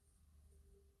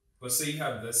 But say you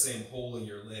have that same hole in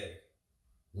your leg,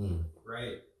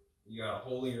 right? You got a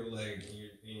hole in your leg, and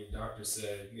your doctor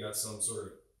said you got some sort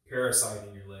of parasite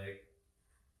in your leg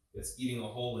that's eating a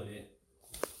hole in it.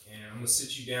 And I'm gonna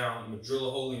sit you down, I'm gonna drill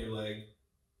a hole in your leg,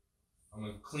 I'm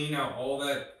gonna clean out all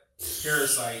that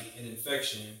parasite and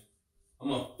infection, I'm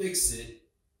gonna fix it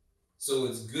so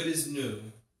it's good as new,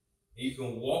 and you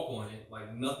can walk on it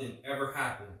like nothing ever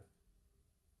happened,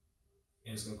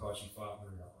 and it's gonna cost you $500.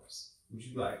 Would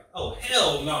you be like, oh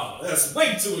hell no, that's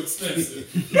way too expensive?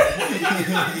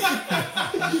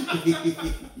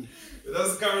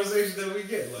 That's the conversation that we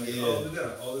get, like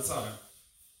all the time.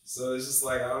 So it's just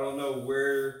like, I don't know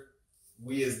where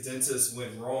we as dentists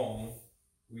went wrong.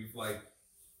 We've like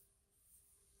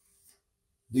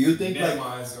do you think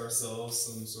minimized ourselves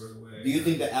some sort of way. Do you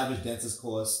think the average dentist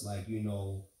cost, like, you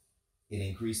know, it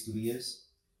increased through the years?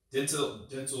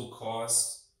 Dental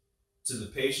cost to the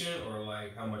patient, or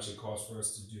like how much it costs for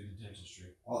us to do the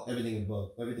dentistry? Everything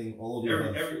above, everything all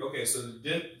over. Okay, so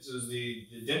the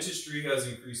dentistry has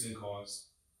increased in cost.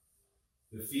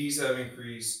 The fees have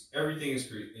increased. Everything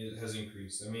has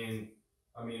increased. I mean,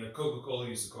 a Coca-Cola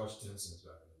used to cost you 10 cents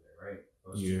back in the day, right?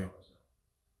 Yeah.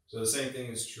 So the same thing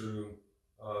is true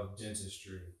of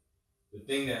dentistry. The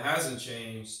thing that hasn't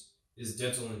changed is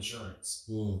dental insurance.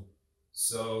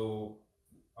 So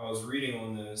I was reading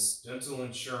on this. Dental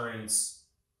insurance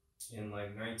in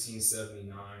like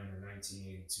 1979 or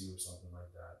 1982 or something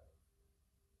like that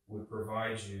would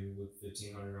provide you with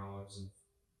 $1,500 in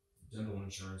dental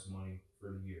insurance money for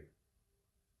the year.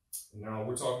 Now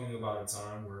we're talking about a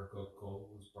time where Coca-Cola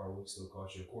was probably still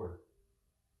cost you a quarter.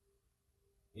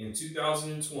 In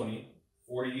 2020,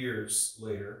 40 years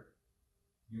later,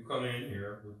 you come in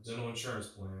here with a dental insurance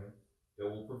plan that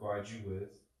will provide you with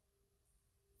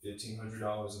 $1,500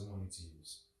 in money to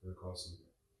use for the cost of the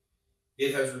year.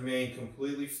 It has remained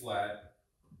completely flat.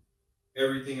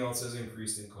 Everything else has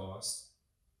increased in cost,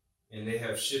 and they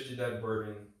have shifted that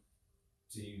burden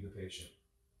to you, the patient.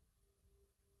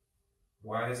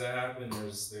 Why does that happen?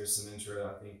 There's some interest.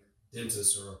 I think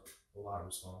dentists are a lot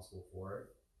responsible for it.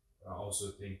 I also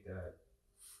think that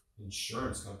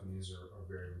insurance companies are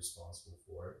very responsible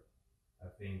for it. I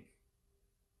think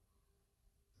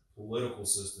political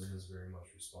system is very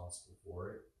much responsible for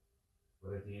it.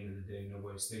 But at the end of the day,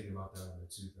 nobody's thinking about that on their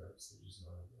tooth hurts. They just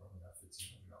know they only got $1,500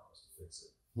 to fix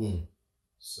it.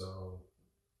 So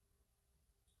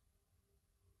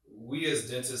we as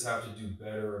dentists have to do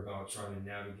better about trying to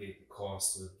navigate the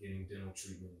cost of getting dental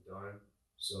treatment done.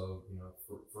 So,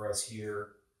 for us here,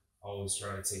 I always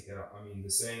try to take that out. I mean,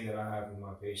 the saying that I have with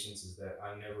my patients is that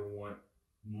I never want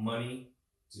money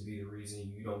to be the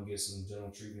reason you don't get some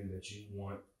dental treatment that you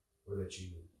want or that you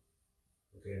need.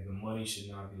 Okay, the money should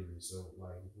not be the reason. So,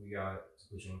 like, if we got to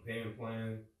put you on a payment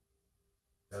plan,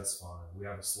 that's fine. We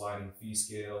have a sliding fee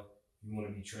scale. If you want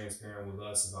to be transparent with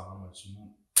us about how much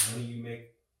money you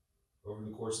make over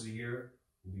the course of the year,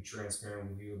 we'll be transparent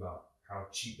with you about how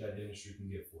cheap that dentistry can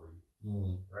get for you.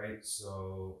 Right?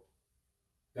 So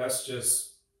that's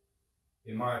just,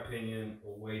 in my opinion, a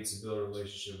way to build a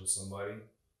relationship with somebody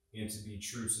and to be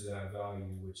true to that value,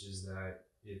 which is that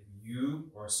if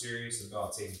you are serious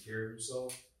about taking care of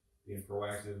yourself, being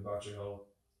proactive about your health,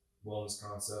 wellness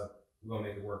concept, we're going to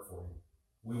make it work for you.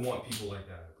 We want people like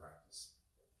that in practice.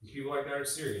 If people like that are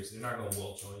serious, they're not going to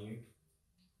welch on you.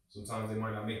 Sometimes they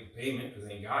might not make the payment because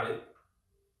they ain't got it,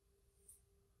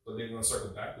 but they're going to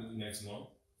circle back with you next month.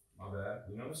 My bad.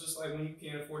 It's just like when you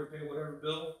can't afford to pay whatever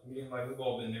bill. I mean, like, we've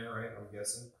all been there, right? I'm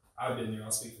guessing. I've been there.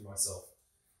 I'll speak for myself.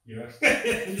 Let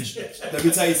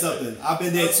me tell you something. I've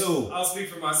been there too. I'll speak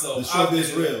for myself. The struggle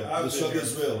is real. The struggle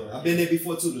is real. I've been there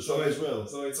before too. The struggle is real.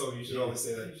 So they told me you should always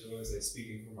say that. You should always say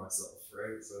speaking for myself,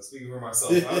 right? So speaking for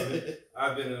myself,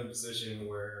 I've been in a position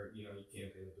where you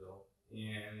can't pay the bill,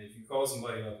 and if you call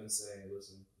somebody up and say,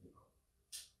 "Listen,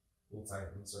 we'll tighten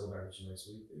and circle back with you next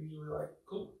week," they're usually like,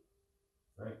 "Cool,"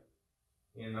 right?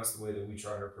 And that's the way that we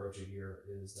try to approach it here.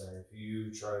 Is that if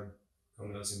you try to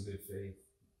come to us in good faith,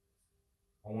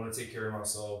 I want to take care of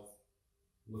myself,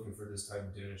 looking for this type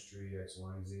of dentistry, X,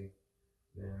 Y, and Z,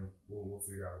 then we'll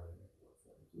figure out a way to make it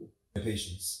work for you.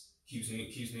 Patience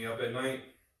Keeps me up at night.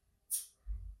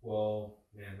 Well,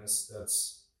 man, that's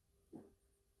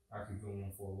I could go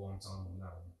on for a long time on that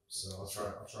one. So I'll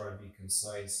try to be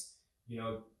concise.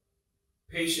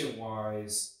 Patient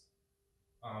wise,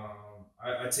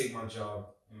 I take my job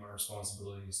and my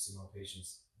responsibilities to my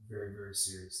patients very, very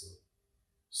seriously.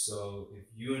 So if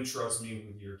you entrust me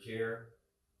with your care,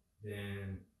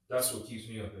 then that's what keeps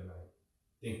me up at night,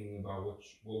 thinking about what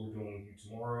we're doing with you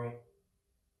tomorrow,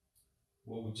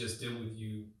 what we just did with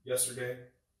you yesterday,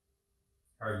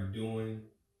 how are you doing,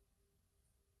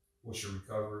 what's your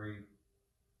recovery,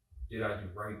 did I do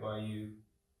right by you?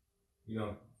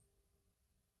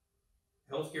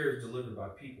 Healthcare is delivered by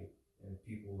people, and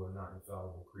people are not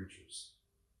infallible creatures.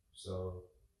 So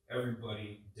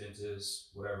everybody,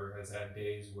 dentist, whatever, has had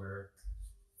days where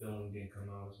filling didn't come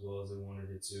out as well as they wanted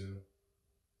it to.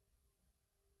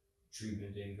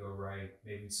 Treatment didn't go right.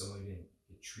 Maybe somebody didn't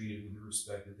get treated with the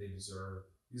respect that they deserve.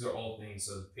 These are all things.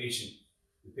 So the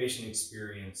patient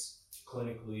experience,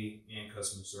 clinically and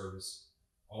customer service,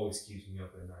 always keeps me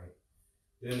up at night.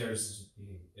 Then there's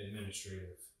the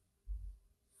administrative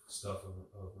stuff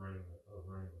of running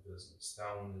a business.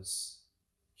 That one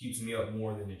keeps me up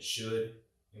more than it should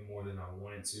and more than I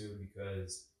want it to,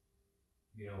 because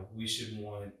we should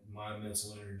want my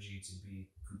mental energy to be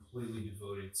completely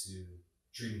devoted to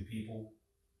treating people,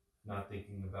 not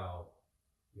thinking about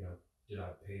did I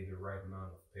pay the right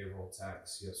amount of payroll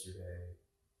tax yesterday,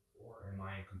 or am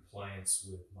I in compliance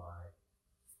with my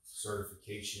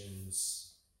certifications?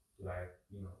 Did I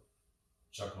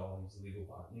check all these legal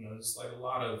boxes? Just like a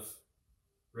lot of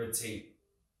red tape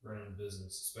running a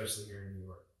business, especially here in New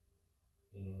York.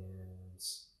 And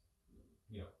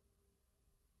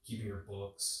keeping your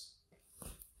books,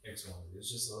 X, Y, Z.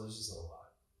 It's just a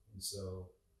lot. And so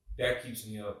that keeps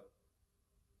me up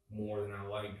more than I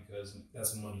like, because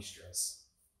that's money stress.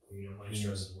 Money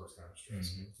stress is the worst kind of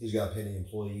stress. He's got to pay the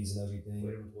employees and everything.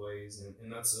 Pay the employees,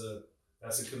 and that's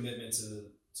a commitment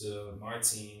to my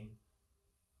team,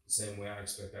 the same way I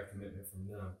expect that commitment from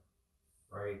them,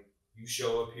 right? You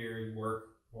show up here, you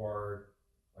work hard,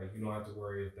 like, you don't have to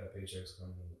worry if that paycheck's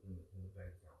coming in the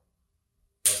bank account.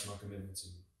 That's my commitment to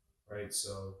you, right?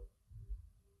 So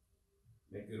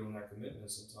make good on that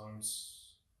commitment.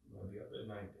 Sometimes you might be up at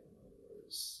night,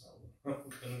 I'm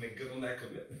gonna make good on that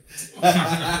commitment.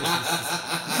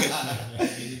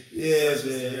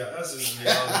 That's just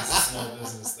reality. It's a small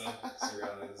business, though. It's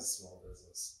reality. It's a small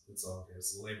business. It's all good.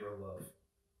 It's a labor of love.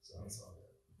 So it's all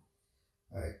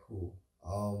good. All right, cool.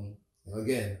 And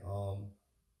again,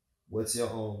 what's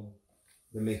your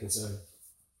the main concern?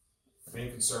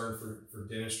 Main concern for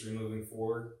dentistry moving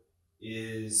forward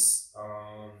is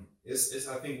it's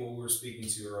I think what we were speaking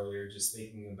to earlier, just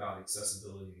thinking about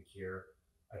accessibility to care.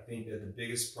 I think that the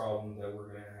biggest problem that we're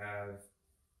going to have,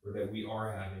 or that we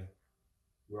are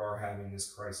having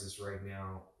this crisis right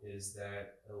now, is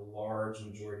that a large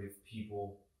majority of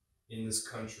people in this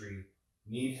country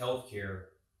need healthcare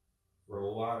for a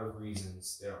lot of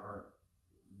reasons that are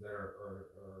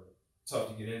tough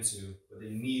to get into, but they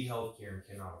need healthcare and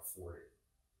cannot afford it.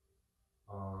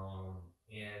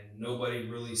 And nobody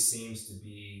really seems to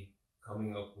be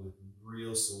coming up with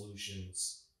real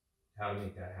solutions how to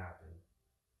make that happen.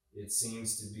 It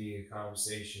seems to be a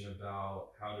conversation about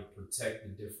how to protect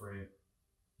the different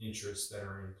interests that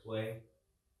are in play.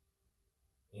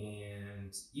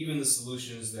 And even the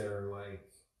solutions that are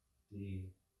like the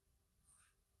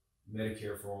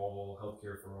Medicare for all,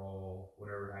 healthcare for all,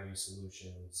 whatever have you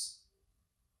solutions,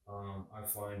 I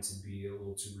find to be a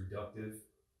little too reductive,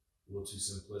 a little too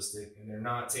simplistic, and they're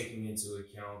not taking into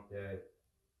account that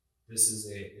it's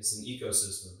an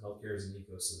ecosystem. Healthcare is an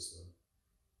ecosystem.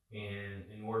 And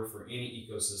in order for any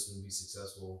ecosystem to be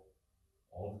successful,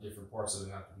 all the different parts of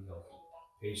it have to be healthy.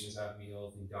 Patients have to be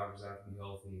healthy, doctors have to be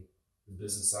healthy, the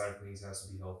business side of things has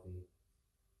to be healthy.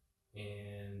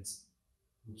 And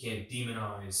we can't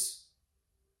demonize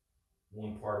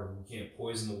one part of it. We can't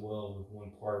poison the well with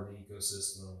one part of the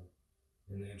ecosystem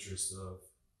in the interest of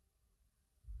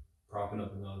propping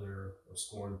up another or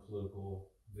scoring a political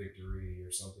victory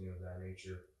or something of that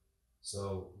nature.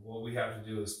 So what we have to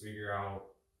do is figure out,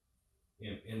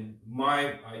 and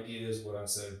my idea is what I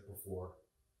said before,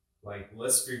 like,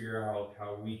 let's figure out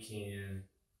how we can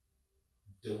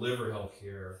deliver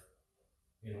healthcare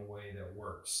in a way that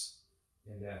works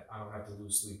and that I don't have to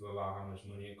lose sleep about how much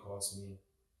money it costs me.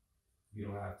 You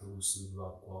don't have to lose sleep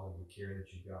about the quality of care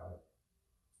that you got.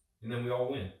 And then we all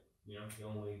win. You know, the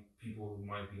only people who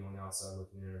might be on the outside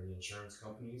looking in are the insurance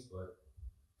companies, but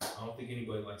I don't think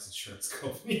anybody likes insurance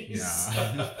companies.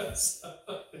 Nah.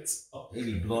 They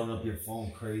be blowing up your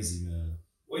phone crazy, man.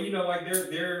 Well, you know, like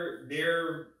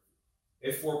they're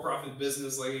a for-profit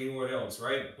business like anyone else,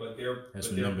 right? But that's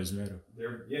what numbers matter.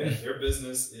 Their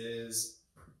business is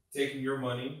taking your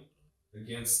money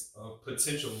against a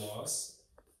potential loss.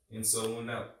 And so when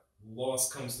that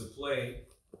loss comes to play,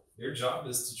 their job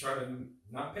is to try to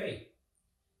not pay.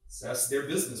 So that's their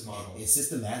business model. And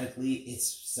systematically, it's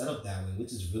set up that way,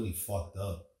 which is really fucked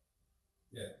up.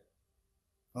 Yeah.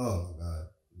 Oh my God,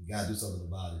 you gotta do something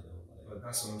about it though. Like, but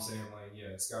that's what I'm saying. Like,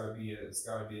 yeah, it's gotta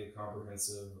be a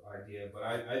comprehensive idea. But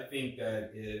I think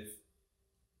that if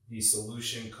the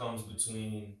solution comes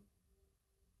between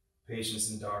patients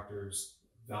and doctors,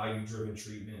 value-driven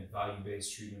treatment,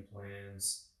 value-based treatment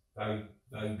plans,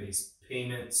 value-based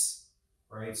payments,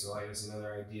 right? So like that's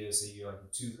another idea. Say you like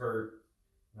a tooth hurt,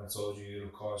 and I told you it'll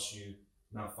cost you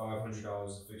not $500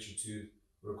 to fix your tooth,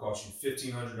 but it'll cost you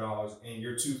 $1,500, and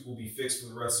your tooth will be fixed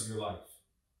for the rest of your life.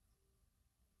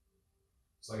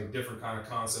 It's like a different kind of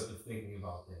concept of thinking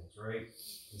about things, right?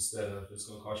 Instead of it's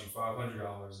going to cost you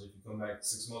 $500, if you come back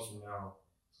 6 months from now,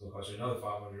 it's going to cost you another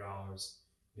 $500.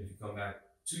 If you come back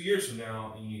 2 years from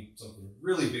now and you need something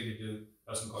really big to do,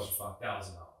 that's going to cost you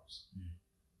 $5,000.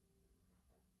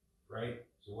 Right?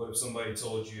 So what if somebody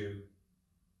told you,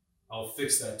 I'll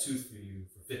fix that tooth for you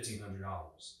for $1,500, and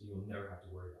you'll never have to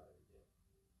worry about it again?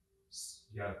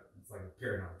 It's like a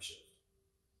paradigm shift.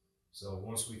 So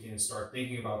once we can start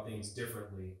thinking about things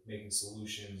differently, making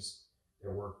solutions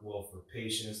that work well for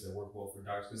patients, that work well for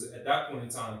doctors, because at that point in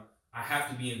time, I have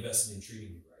to be invested in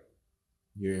treating you right.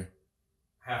 Yeah.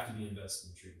 I have to be invested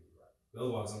in treating you right.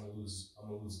 Otherwise, I'm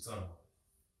gonna lose a ton of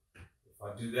money. If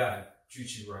I do that,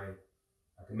 treat you right,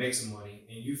 I can make some money,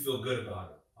 and you feel good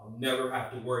about it. I'll never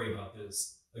have to worry about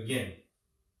this again.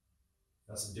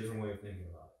 That's a different way of thinking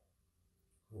about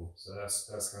it. Cool. So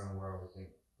that's kind of where I would think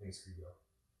things could go.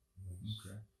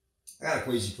 Okay. I got a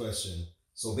crazy question.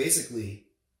 So basically,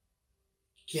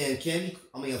 can candy?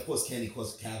 I mean, of course, candy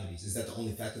causes cavities. Is that the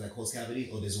only factor that causes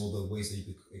cavities, or there's all the ways that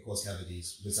you could cause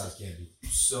cavities besides candy?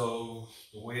 So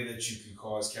the way that you can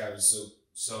cause cavities.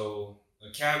 So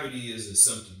a cavity is a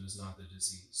symptom, is not the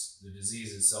disease. The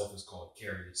disease itself is called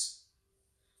caries.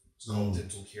 It's called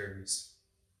dental caries.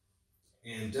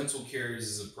 And dental caries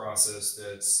is a process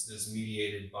that's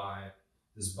mediated by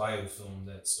this biofilm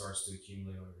that starts to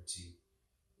accumulate on your teeth.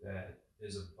 That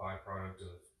is a byproduct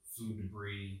of food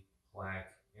debris,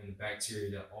 plaque, and the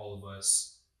bacteria that all of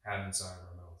us have inside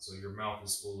our mouth. So your mouth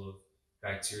is full of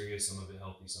bacteria, some of it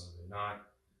healthy, some of it not.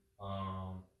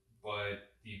 But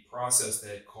the process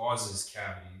that causes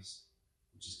cavities,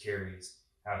 which is caries,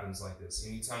 happens like this.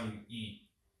 Anytime you eat,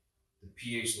 the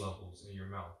pH levels in your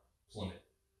mouth plummet.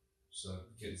 So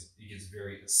it gets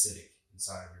very acidic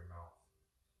inside of your mouth.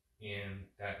 And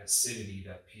that acidity,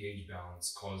 that pH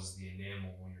balance, causes the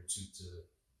enamel on your tooth to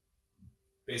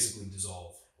basically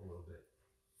dissolve a little bit.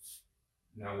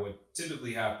 Now, what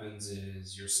typically happens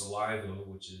is your saliva,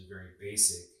 which is very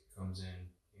basic, comes in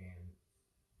and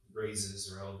raises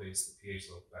or elevates the pH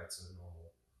level back to the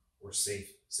normal or safe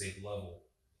level.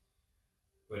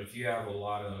 But if you have a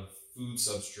lot of food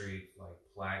substrate like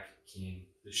plaque, candy,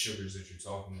 the sugars that you're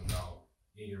talking about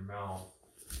in your mouth,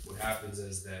 what happens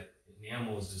is that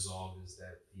enamel is dissolved is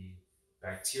that the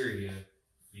bacteria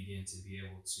begin to be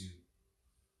able to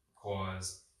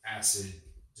cause acid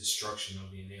destruction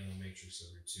of the enamel matrix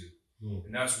of your tooth.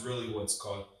 And that's really what's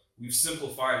called, we've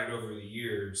simplified it over the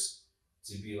years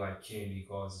to be like candy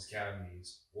causes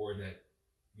cavities, or that,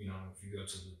 you know, if you go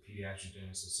to the pediatric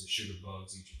dentist, it says sugar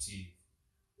bugs eat your teeth,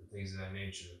 or things of that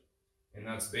nature. And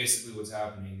that's basically what's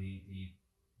happening.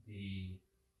 The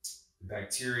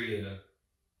bacteria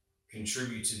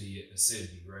contribute to the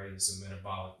acidity, right? It's a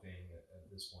metabolic thing at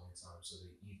this point in time. So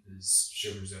they eat these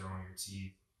sugars that are on your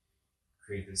teeth,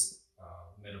 create this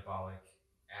metabolic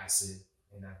acid,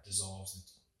 and that dissolves the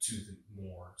tooth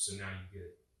more. So now you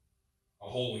get a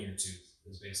hole in your tooth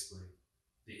is basically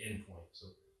the end point. So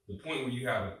the point where you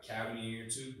have a cavity in your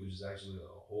tooth, which is actually a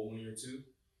hole in your tooth,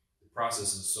 the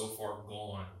process is so far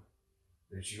gone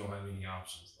that you don't have any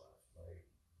options left. Like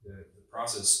the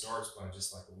process starts by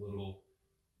just like a little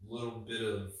bit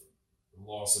of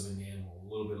loss of enamel, a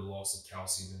little bit of loss of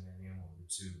calcium in the enamel of your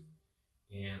tooth,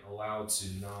 and allowed to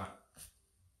not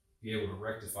be able to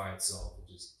rectify itself. It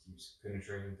just keeps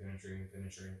penetrating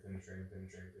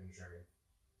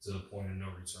to the point of no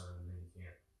return, and then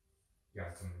you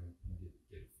gotta come in and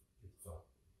get felt.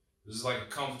 This is like a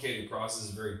complicated process,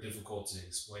 very difficult to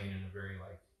explain in a very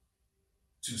like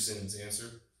 2-sentence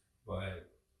answer, but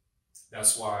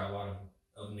that's why a lot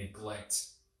of neglect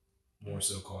more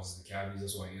so causes the cavities.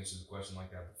 That's why I answered the question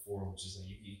like that before, which is that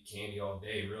you eat candy all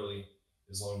day, really,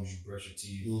 as long as you brush your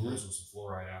teeth, brush with some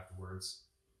fluoride afterwards,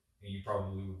 and you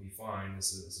probably would be fine.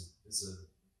 It's a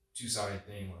two-sided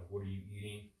thing. Like, what are you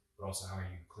eating, but also how are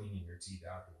you cleaning your teeth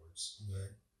afterwards?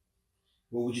 Right.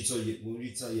 What would you tell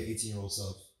your 18-year-old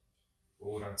self?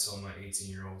 What would I tell my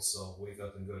 18-year-old self? Wake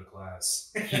up and go to class.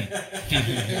 Wake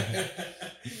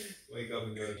up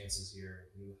and go to dances here.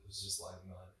 It was just like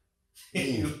none.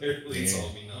 He literally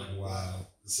told me none. Wow.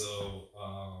 So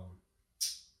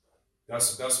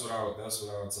that's what I would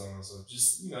tell myself.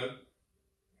 Just, you know,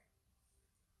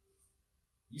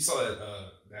 you saw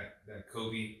that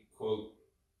Kobe quote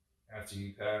after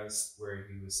he passed, where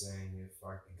he was saying, if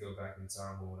I could go back in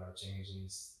time, what would I change?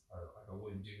 And I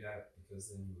wouldn't do that, because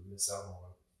then you would miss out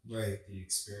on the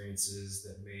experiences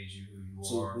that made you who you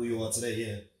are. Who you are today,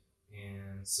 yeah.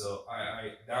 And so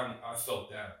I felt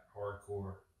that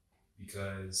hardcore,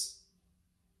 because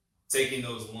taking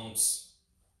those lumps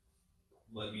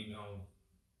let me know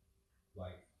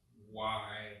like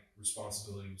why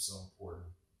responsibility was so important.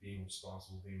 Being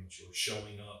responsible, being mature,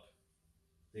 showing up,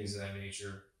 things of that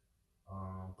nature.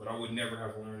 But I would never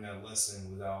have learned that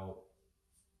lesson without,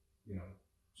 you know,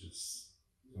 just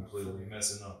completely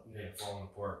messing up and falling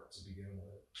apart to begin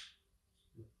with.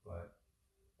 But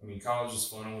I mean, college was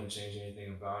fun. I wouldn't change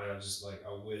anything about it. I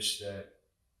wish that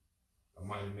I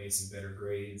might have made some better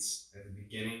grades at the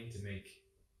beginning to make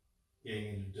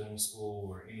getting into dental school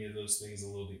or any of those things a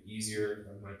little bit easier.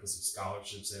 I might put some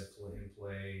scholarships in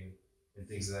play and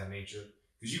things of that nature.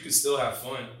 Because you could still have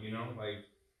fun, you know? Like,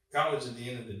 college at the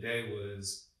end of the day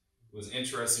was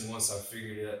interesting once I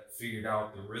figured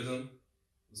out the rhythm.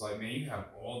 It was like, man, you have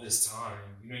all this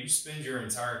time. You know, you spend your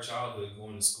entire childhood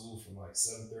going to school from like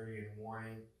 7:30 in the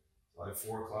morning to like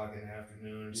 4 o'clock in the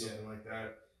afternoon or something like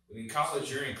that. But in college,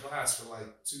 you're in class for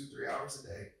like 2-3 hours a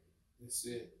day. That's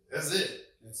it.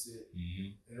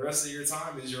 Mm-hmm. And the rest of your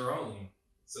time is your own.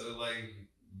 So like,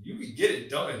 you can get it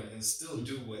done and still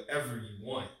do whatever you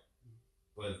want.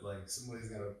 But like, somebody's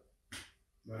got to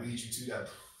lead you to that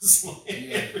promised land.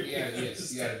 You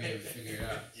gotta be able to figure it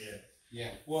out.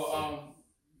 Yeah. Well,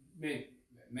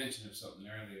 mentioned something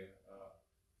earlier.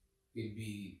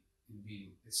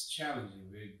 It's challenging,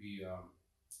 but it'd be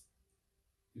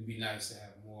nice to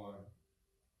have more,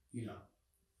 you know,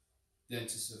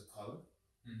 dentists of color.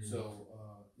 Mm-hmm. So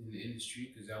in the industry,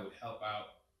 because that would help out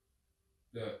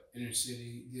the inner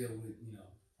city deal with, you know,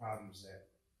 problems that,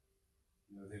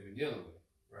 you know, they've been dealing with.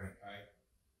 Right.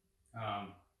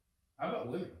 How about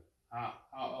women?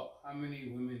 How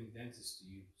many women dentists do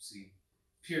you see?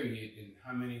 Period, and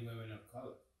how many women of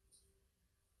color?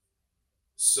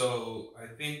 So I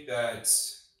think that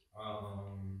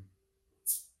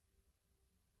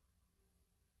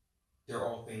they're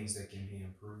all things that can be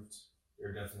improved.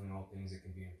 They're definitely all things that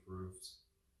can be improved.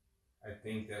 I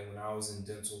think that when I was in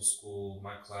dental school,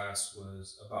 my class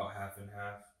was about half and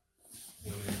half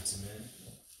women to men.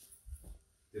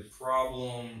 The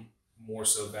problem, more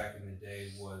so back in the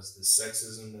day, was the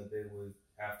sexism that they would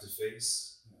have to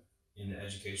face in the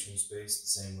educational space, the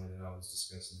same way that I was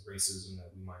discussing racism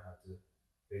that we might have to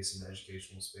face in the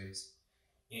educational space.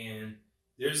 And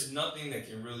there's nothing that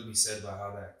can really be said about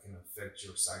how that can affect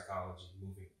your psychology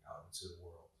moving out into the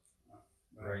world.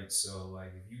 Right? So,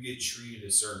 like, if you get treated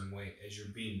a certain way as you're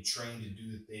being trained to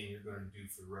do the thing you're going to do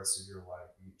for the rest of your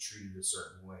life, you get treated a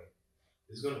certain way,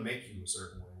 it's going to make you a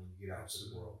certain way when you get out to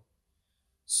the world.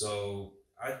 So,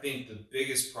 I think the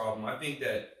biggest problem, I think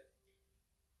that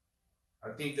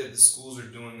the schools are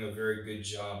doing a very good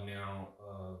job now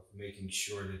of making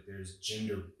sure that there's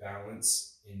gender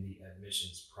balance in the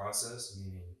admissions process,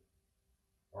 meaning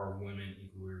are women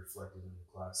equally reflected in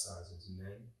the class size as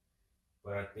men?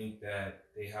 But I think that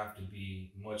they have to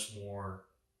be much more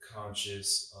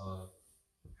conscious of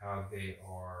how they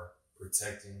are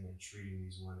protecting and treating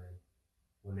these women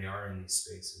when they are in these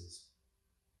spaces.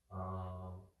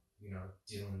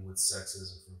 Dealing with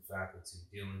sexism from faculty,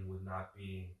 dealing with not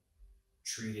being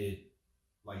treated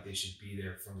like they should be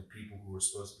there from the people who are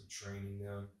supposed to be training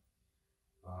them,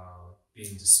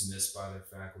 being dismissed by their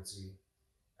faculty.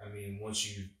 I mean,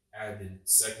 once you add the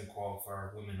second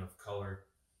qualifier, women of color,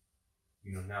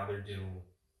 now they're dealing with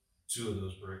two of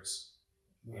those bricks,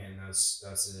 and that's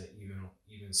an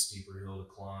even steeper hill to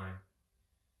climb.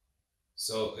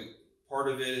 So part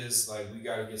of it is like we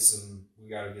got to get some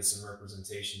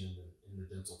representation in the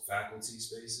dental faculty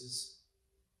spaces.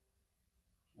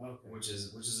 Okay. Which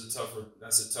is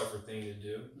a tougher thing to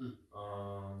do,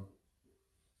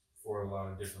 for a lot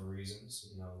of different reasons.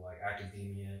 Like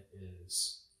academia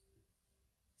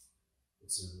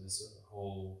it's a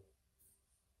whole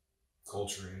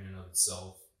culture in and of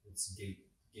itself. It's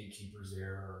gatekeepers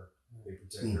there, or they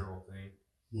protect their whole thing.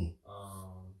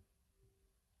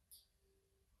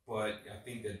 But I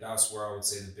think that's where I would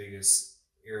say the biggest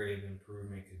area of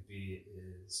improvement could be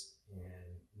is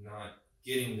in not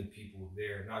getting the people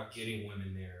there, not getting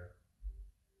women there,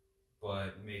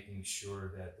 but making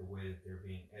sure that the way that they're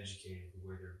being educated, the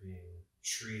way they're being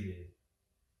treated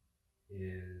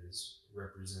is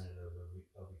representative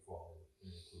of equality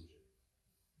and inclusion.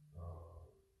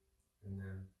 And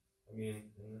then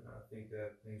I think that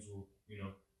things will,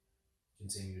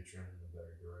 continue to trend in a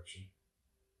better direction.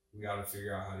 We got to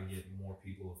figure out how to get more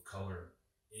people of color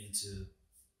into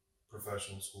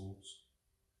professional schools.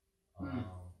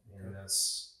 And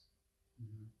that's,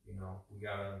 we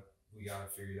gotta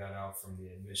figure that out from the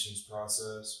admissions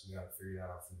process. We gotta figure that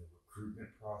out from the recruitment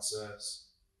process.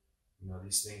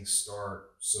 These things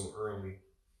start so early.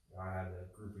 I had a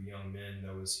group of young men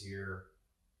that was here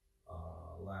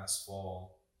last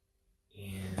fall,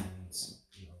 and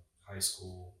high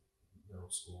school, middle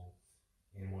school,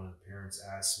 and one of the parents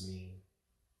asked me,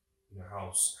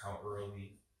 how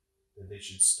early that they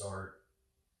should start.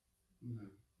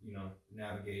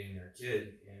 Navigating their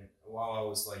kid. And while I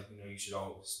was like, you should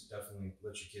always definitely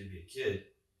let your kid be a kid,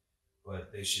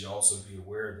 but they should also be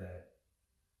aware that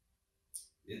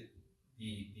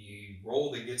the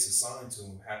role that gets assigned to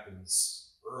them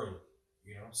happens early,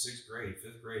 6th grade,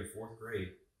 5th grade, 4th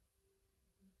grade.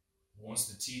 Once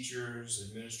the teachers,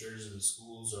 administrators of the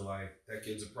schools are like, that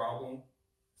kid's a problem,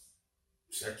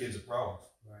 that kid's a problem.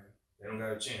 Right. They don't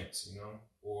got a chance,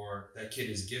 or that kid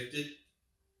is gifted,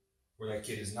 or that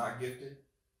kid is not gifted.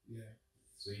 Yeah.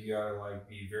 So you gotta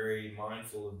be very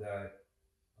mindful of that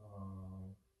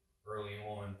early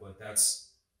on. But that's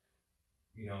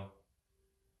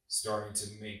starting to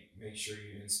make sure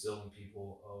you instill in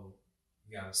people,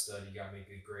 you gotta study, you gotta make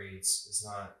good grades. It's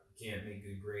not, you can't make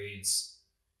good grades.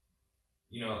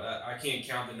 I can't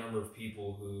count the number of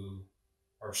people who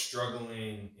are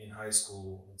struggling in high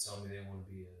school and tell me they want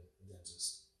to be a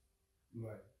dentist.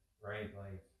 Right. Right?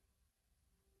 Like,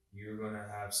 you're going to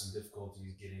have some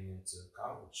difficulties getting into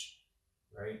college,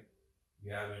 right?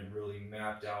 You haven't really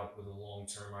mapped out with a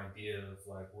long-term idea of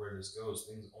where this goes.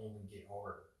 Things only get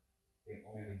harder. They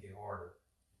only get harder.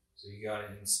 So you got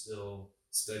to instill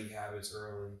study habits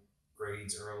early,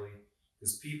 grades early,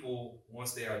 because people,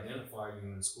 once they identify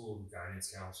you in school,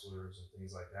 guidance counselors and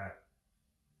things like that,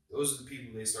 those are the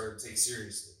people they start to take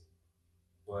seriously.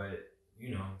 But,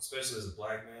 especially as a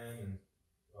black man and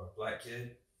a black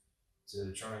kid,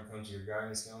 to try and come to your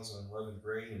guidance counselor in 11th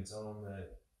grade and tell them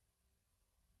that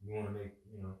you want to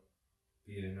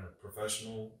be a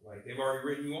professional, they've already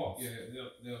written you off. Yeah,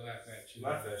 they'll laugh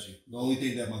at you. The only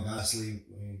thing that my guys leave,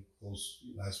 close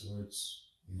last words,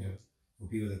 for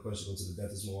people that question go to the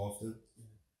dentist more often.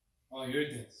 Oh, you're a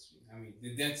dentist. I mean,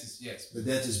 the dentist, yes. The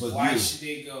dentist, but why should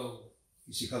they go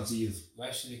You should come to you. Why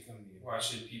should they come to you? Why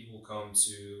should people come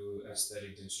to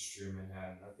Aesthetic Dentistry in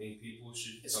Manhattan? I think people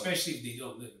should, Especially if they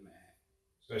don't live in Manhattan.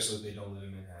 especially if they don't live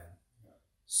in Manhattan.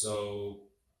 So,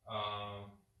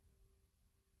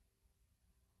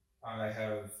 I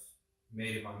have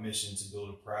made it my mission to build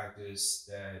a practice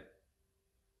that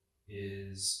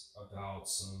is about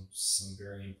some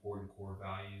very important core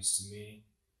values to me.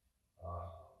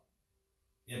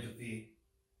 Empathy.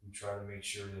 We try to make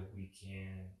sure that we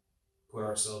can put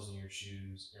ourselves in your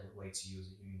shoes and relate to you as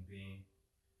a human being.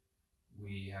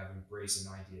 We have embraced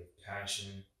an idea of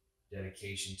passion,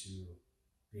 dedication to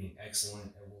being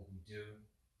excellent at what we do.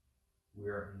 We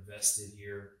are invested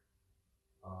here,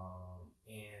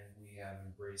 and we have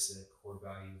embraced that core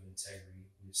value of integrity.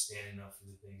 We're standing up for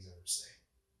the things that we're saying.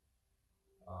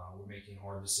 We're making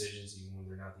hard decisions, even when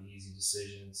they're not the easy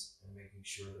decisions, and making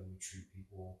sure that we treat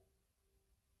people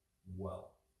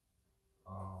well.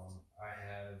 I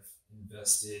have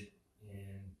invested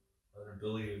in an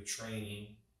ability of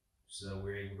training so that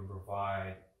we're able to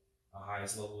provide the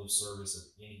highest level of service of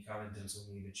any kind of dental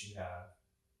need that you have.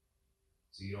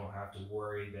 So you don't have to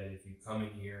worry that if you come in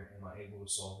here, am I able to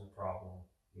solve your problem?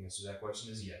 The answer to that question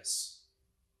is yes.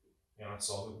 And I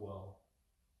solve it well.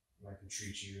 And I can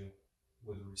treat you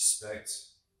with respect,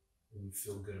 and you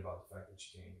feel good about the fact that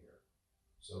you came here.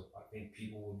 So I think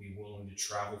people will be willing to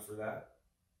travel for that.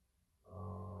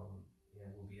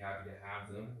 And we'll be happy to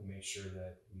have them and make sure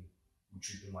that we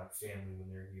treat them like family when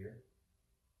they're here.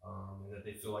 And that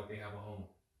they feel like they have a home.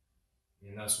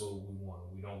 And that's what we want.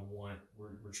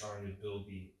 We're trying to build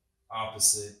the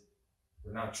opposite.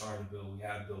 We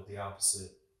have built the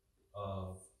opposite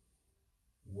of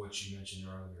what you mentioned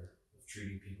earlier, of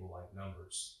treating people like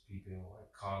numbers, people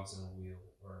like cogs in a wheel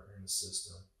or in the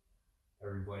system.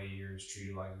 Everybody here is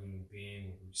treated like a human being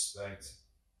with respect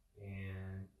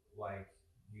and like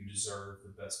you deserve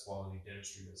the best quality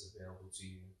dentistry that's available to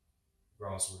you,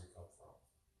 regardless of where you come from.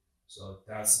 So if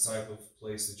that's the type of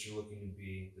place that you're looking to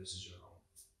be, this is your home.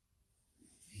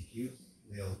 Thank you.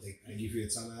 Well, thank you for your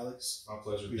time, Alex. My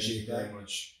pleasure. Appreciate Thank you that. very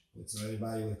much. Tell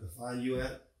everybody where they can find you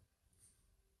at.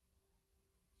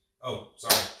 Oh,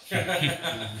 sorry.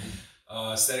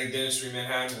 Aesthetic Dentistry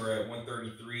Manhattan. We're at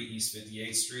 133 East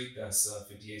 58th Street. That's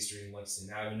 58th Street and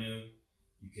Lexington Avenue.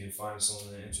 You can find us on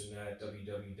the internet at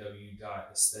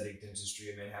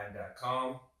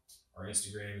www.aestheticdentistrymanhattan.com. Our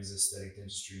Instagram is Aesthetic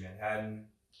Dentistry Manhattan.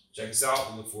 Check us out.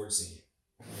 We look forward to seeing you.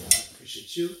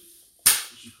 Appreciate you.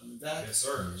 Appreciate you coming back. Yes,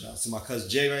 sir. Shout out to my cousin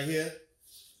Jay right here.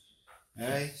 All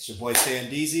right, it's your boy Stan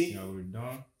Deezy. You know what we're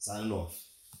doing? Signing off.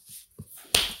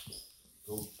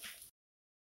 Cool.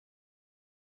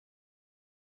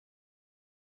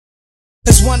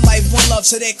 There's one life, one love,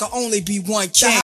 so there can only be one king.